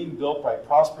that were being built by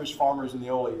prosperous farmers in the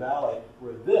Oley Valley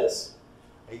were this,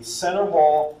 a center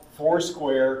hall,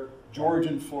 4-square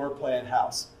Georgian floor plan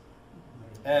house.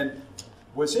 And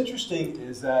what's interesting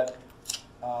is that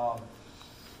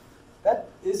that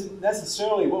isn't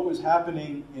necessarily what was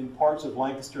happening in parts of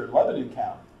Lancaster and Lebanon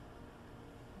County,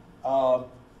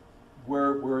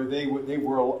 where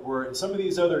in some of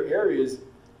these other areas,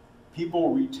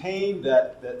 people retained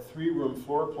that 3-room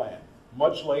floor plan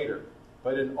much later.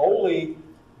 But in Oley,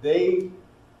 they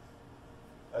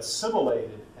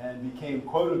assimilated and became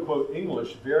quote-unquote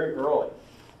English very early.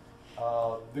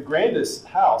 The grandest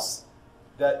house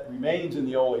that remains in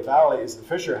the Oley Valley is the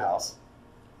Fisher House,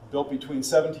 built between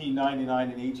 1799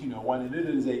 and 1801, and it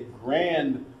is a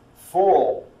grand,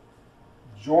 full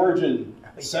Georgian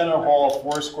center hall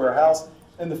 4-square house.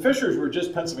 And the Fishers were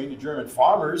just Pennsylvania German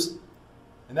farmers,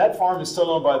 and that farm is still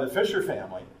owned by the Fisher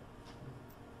family.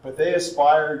 But they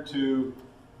aspired to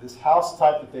this house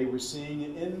type that they were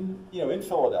seeing in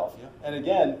Philadelphia. And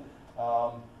again,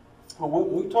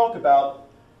 when we talk about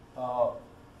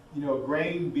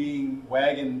grain being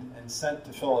wagoned and sent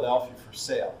to Philadelphia for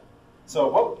sale. So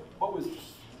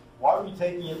why were we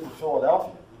taking it to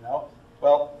Philadelphia?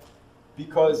 Well,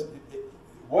 because it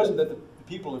wasn't that the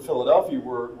people in Philadelphia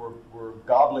were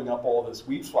gobbling up all this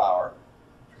wheat flour.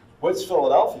 What's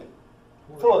Philadelphia?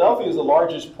 Philadelphia is the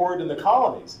largest port in the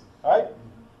colonies, right?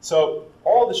 So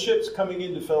all the ships coming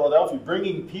into Philadelphia,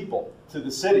 bringing people to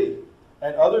the city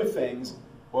and other things,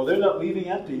 well, they're not leaving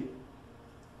empty.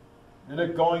 They're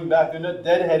not going back. They're not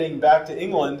deadheading back to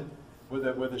England with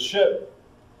a ship.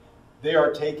 They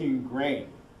are taking grain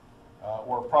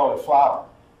or probably flour.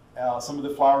 Some of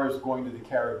the flour is going to the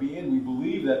Caribbean. We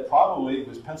believe that probably it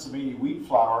was Pennsylvania wheat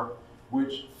flour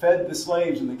which fed the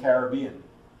slaves in the Caribbean,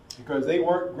 because they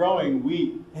weren't growing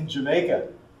wheat in Jamaica,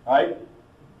 right?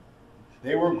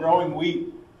 They were growing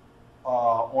wheat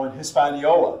on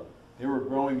Hispaniola. They were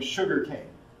growing sugar cane.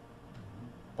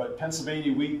 But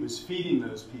Pennsylvania wheat was feeding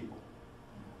those people.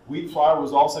 Wheat flour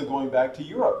was also going back to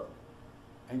Europe.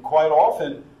 And quite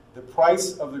often, the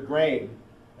price of the grain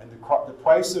and the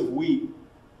price of wheat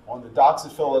on the docks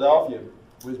of Philadelphia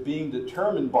was being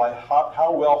determined by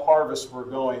how well harvests were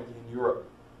going in Europe.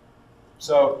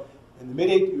 So in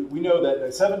the we know that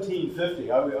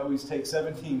 1750, I always take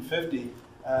 1750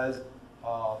 as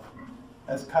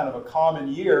kind of a common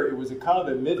year. It was a kind of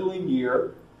a middling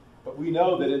year, but we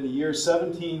know that in the year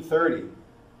 1730,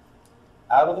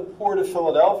 out of the port of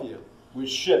Philadelphia was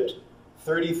shipped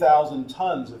 30,000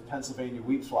 tons of Pennsylvania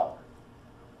wheat flour.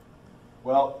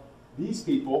 Well, these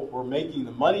people were making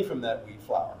the money from that wheat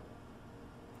flour.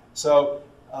 So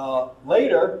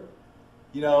later,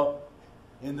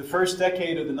 in the first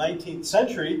decade of the 19th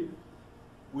century,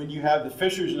 when you have the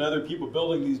Fishers and other people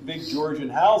building these big Georgian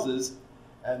houses,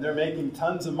 and they're making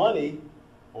tons of money,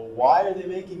 well, why are they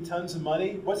making tons of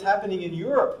money? What's happening in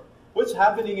Europe? What's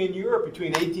happening in Europe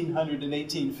between 1800 and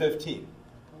 1815?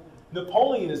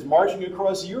 Napoleon is marching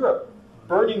across Europe,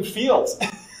 burning fields.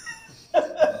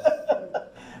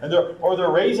 And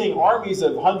they're raising armies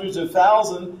of hundreds of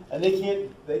thousands, and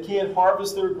they can't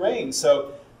harvest their grain.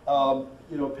 So,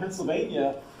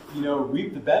 Pennsylvania,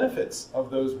 reaped the benefits of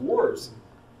those wars,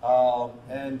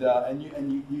 and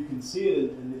you can see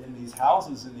it in these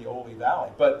houses in the Oley Valley.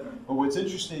 But what's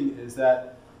interesting is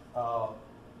that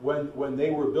when they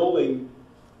were building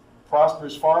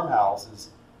prosperous farmhouses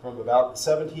from about the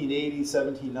 1780s,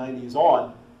 1790s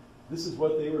on, this is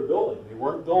what they were building. They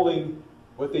weren't building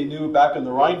what they knew back in the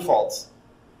Rhinefelds.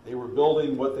 They were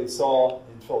building what they saw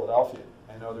in Philadelphia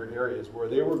and other areas where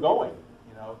they were going,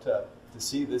 to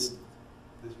see this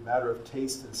matter of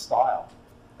taste and style.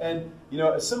 And,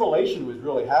 assimilation was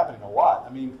really happening a lot.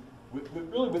 I mean,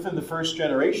 really within the first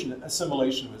generation,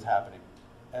 assimilation was happening.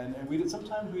 And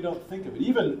sometimes we don't think of it.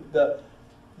 Even the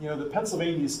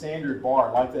Pennsylvania Standard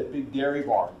barn, like that big dairy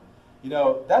barn,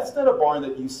 that's not a barn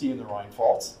that you see in the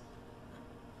Rhinefelds.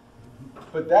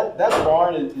 But that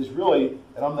barn is really,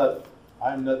 and I'm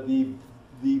not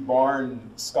the barn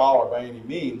scholar by any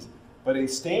means, but a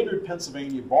standard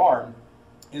Pennsylvania barn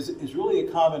is really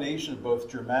a combination of both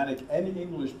Germanic and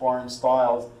English barn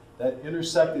styles that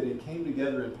intersected and came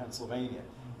together in Pennsylvania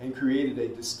and created a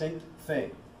distinct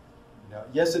thing.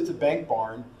 Yes, it's a bank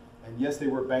barn, and yes, there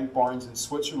were bank barns in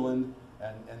Switzerland,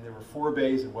 and there were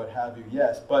forebays and what have you,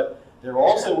 yes, but there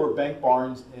also were bank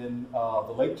barns in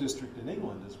the Lake District in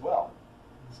England as well.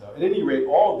 So at any rate,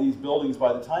 all of these buildings,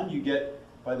 by the time you get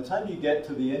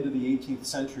to the end of the 18th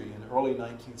century and the early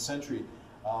 19th century,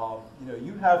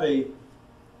 you have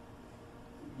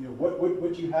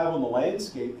what you have on the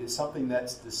landscape is something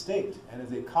that's distinct and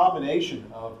is a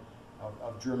combination of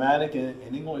Germanic and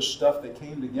English stuff that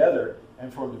came together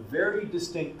and formed a very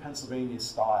distinct Pennsylvania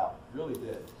style. It really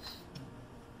did.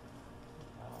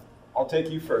 I'll take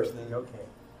you first. Then. Okay.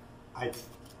 I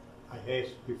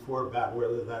asked before about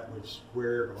whether that was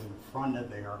squared on the front of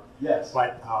there. Yes.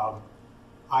 But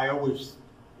I always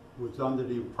was under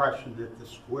the impression that the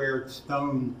squared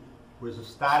stone was a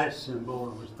status symbol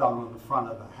and was done on the front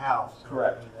of the house.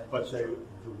 Correct. But the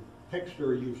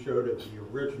picture you showed of the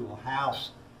original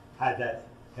house had that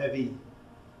heavy,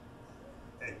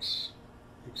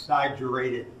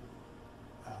 exaggerated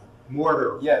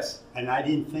mortar. Yes. And I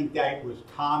didn't think that was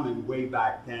common way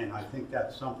back then. I think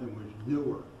that something was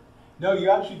newer. No, you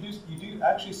do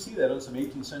actually see that on some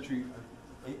 18th century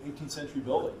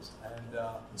buildings, and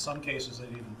in some cases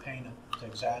they'd even paint it to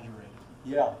exaggerate it.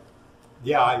 Yeah.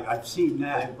 Yeah, I've seen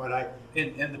that, but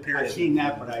in the period. I've seen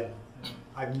that, but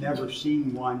I've never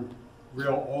seen one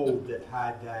real old that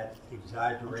had that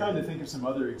exaggerated. I'm trying to think of some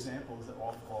other examples that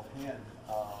offhand.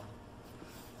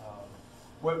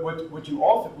 What you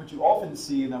often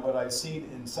see, and what I've seen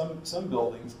in some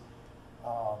buildings,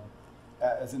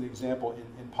 as an example,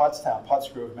 in Pottstown,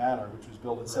 Pottsgrove Manor, which was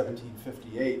built in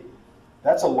 1758,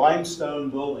 that's a limestone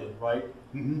building, right?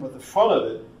 Mm-hmm. But the front of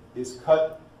it is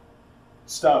cut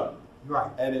stone,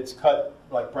 right? And it's cut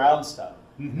like brownstone,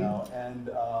 mm-hmm.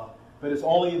 But it's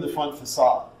only in the front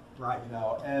facade, right?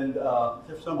 And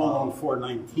there's some along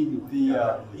 419.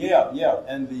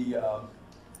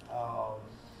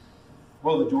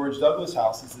 The George Douglas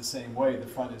house is the same way. The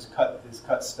front is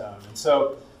cut stone, and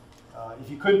so if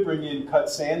you couldn't bring in cut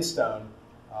sandstone,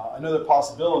 another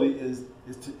possibility is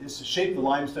to shape the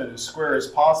limestone as square as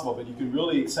possible, but you can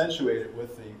really accentuate it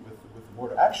with the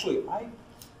mortar. Actually,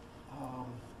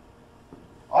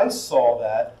 I saw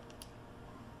that.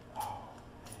 Oh,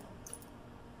 man.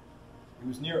 It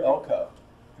was near Elko.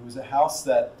 It was a house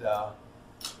that.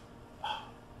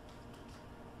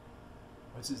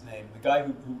 What's his name? The guy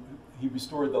who he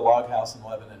restored the log house in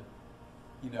Lebanon.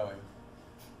 You know him.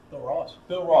 Bill Ross.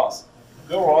 Bill Ross.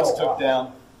 Bill Ross took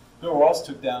down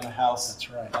a house. That's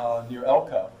right. Near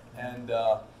Elko, and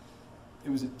it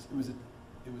was a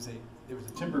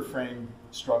timber frame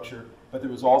structure, but there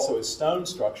was also a stone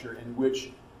structure in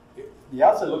which the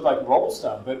outside looked like rubble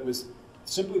stone, but it was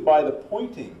simply by the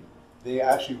pointing they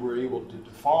actually were able to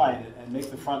define it and make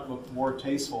the front look more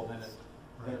tasteful than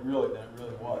it really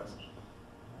was.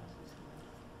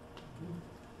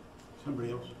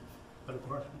 Somebody else got a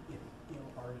question?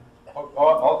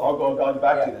 I'll go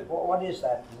back to that. What is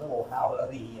that little house,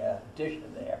 the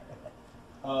addition there?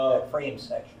 That frame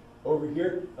section. Over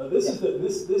here,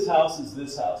 this house is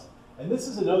this house, and this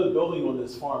is another building on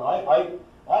this farm.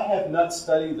 I have not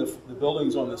studied the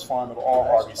buildings on this farm at all,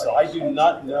 Harvey, so I do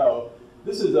not know.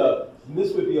 This is a And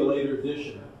this would be a later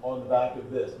addition on the back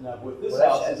of this. Now, with this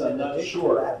Well, house is, I'm not addition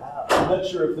sure. to that house. I'm not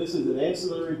sure if this is an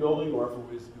ancillary building or if it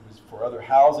was for other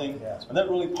housing. Yes. I'm not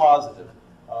really positive.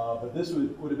 But this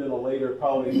would have been a later,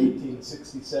 probably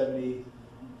 1860, 70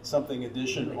 something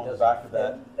addition Really on the doesn't back of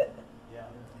that. fit.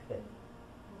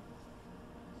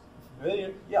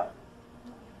 Yeah.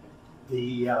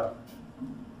 Yeah.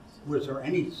 Was there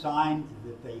any sign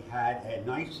that they had a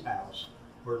nice house,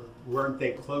 or weren't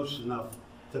they close enough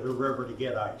to the river to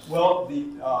get ice? Well,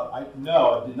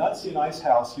 no, I did not see an ice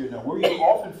house here. Now, where you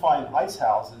often find ice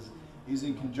houses is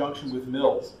in conjunction with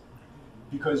mills,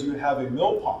 because you have a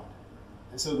mill pond.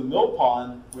 And so the mill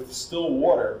pond with still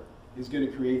water is going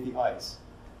to create the ice.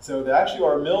 So there actually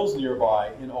are mills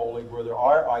nearby in Oley where there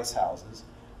are ice houses,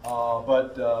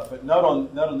 but not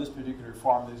on this particular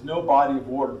farm. There's no body of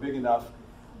water big enough.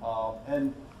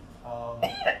 The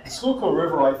Schuylkill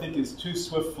River, I think, is too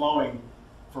swift flowing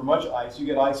for much ice. You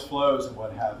get ice flows and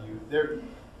what have you.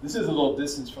 This is a little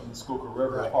distance from the Schuylkill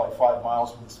River. It's probably 5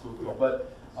 miles from the Schuylkill.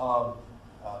 But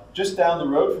just down the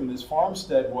road from this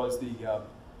farmstead was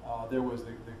there was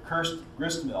the Kirst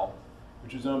grist mill,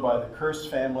 which was owned by the Kirst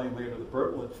family and later the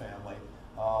Bertland family.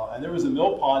 And there was a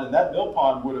mill pond, and that mill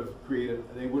pond would have created,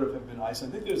 they would have been ice. I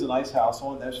think there's an ice house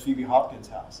on, there's Phoebe Hopkins'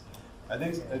 house. I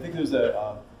think there's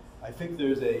an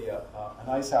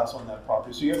ice house on that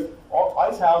property. So you have,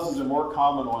 ice houses are more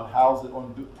common on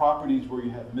properties where you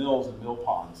have mills and mill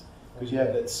ponds, because you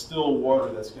have that still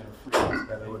water that's going to freeze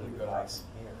that make you good ice.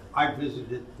 I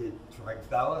visited the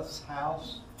Dragbelis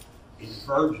house in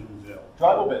Virginville.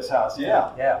 Drybelbit's house,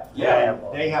 yeah. Yeah.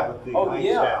 They have a big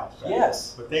ice house.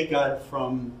 Yes. But they got it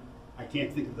from, I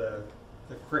can't think of the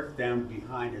creek down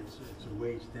behind it. It's a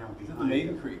ways down Is it behind the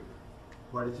Maiden Creek?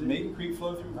 What is Does it? Maiden Creek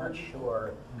flow through I'm not Virgin?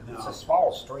 sure. It's No. a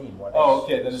small stream. Oh,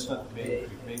 okay, then it's not the Maiden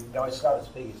Creek. No, it's not as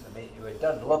big as the Maiden. It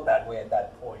doesn't look that way at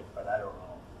that point, but I don't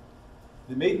know.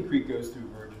 The Maiden Creek goes through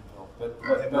Virginville,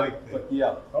 but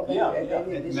yeah. Okay, Yeah, maybe yeah.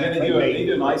 it is They a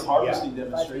do a nice harvesting Might be a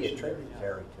demonstration.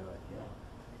 tributary to it,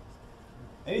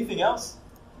 yeah. Anything else?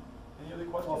 Any other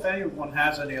Well, questions? if anyone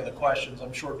has any other questions,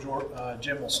 I'm sure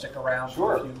Jim will stick around for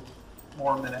Sure. a few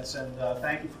more minutes. And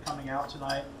thank you for coming out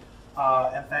tonight.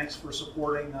 And thanks for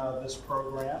supporting this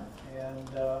program. And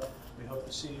we hope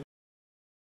to see you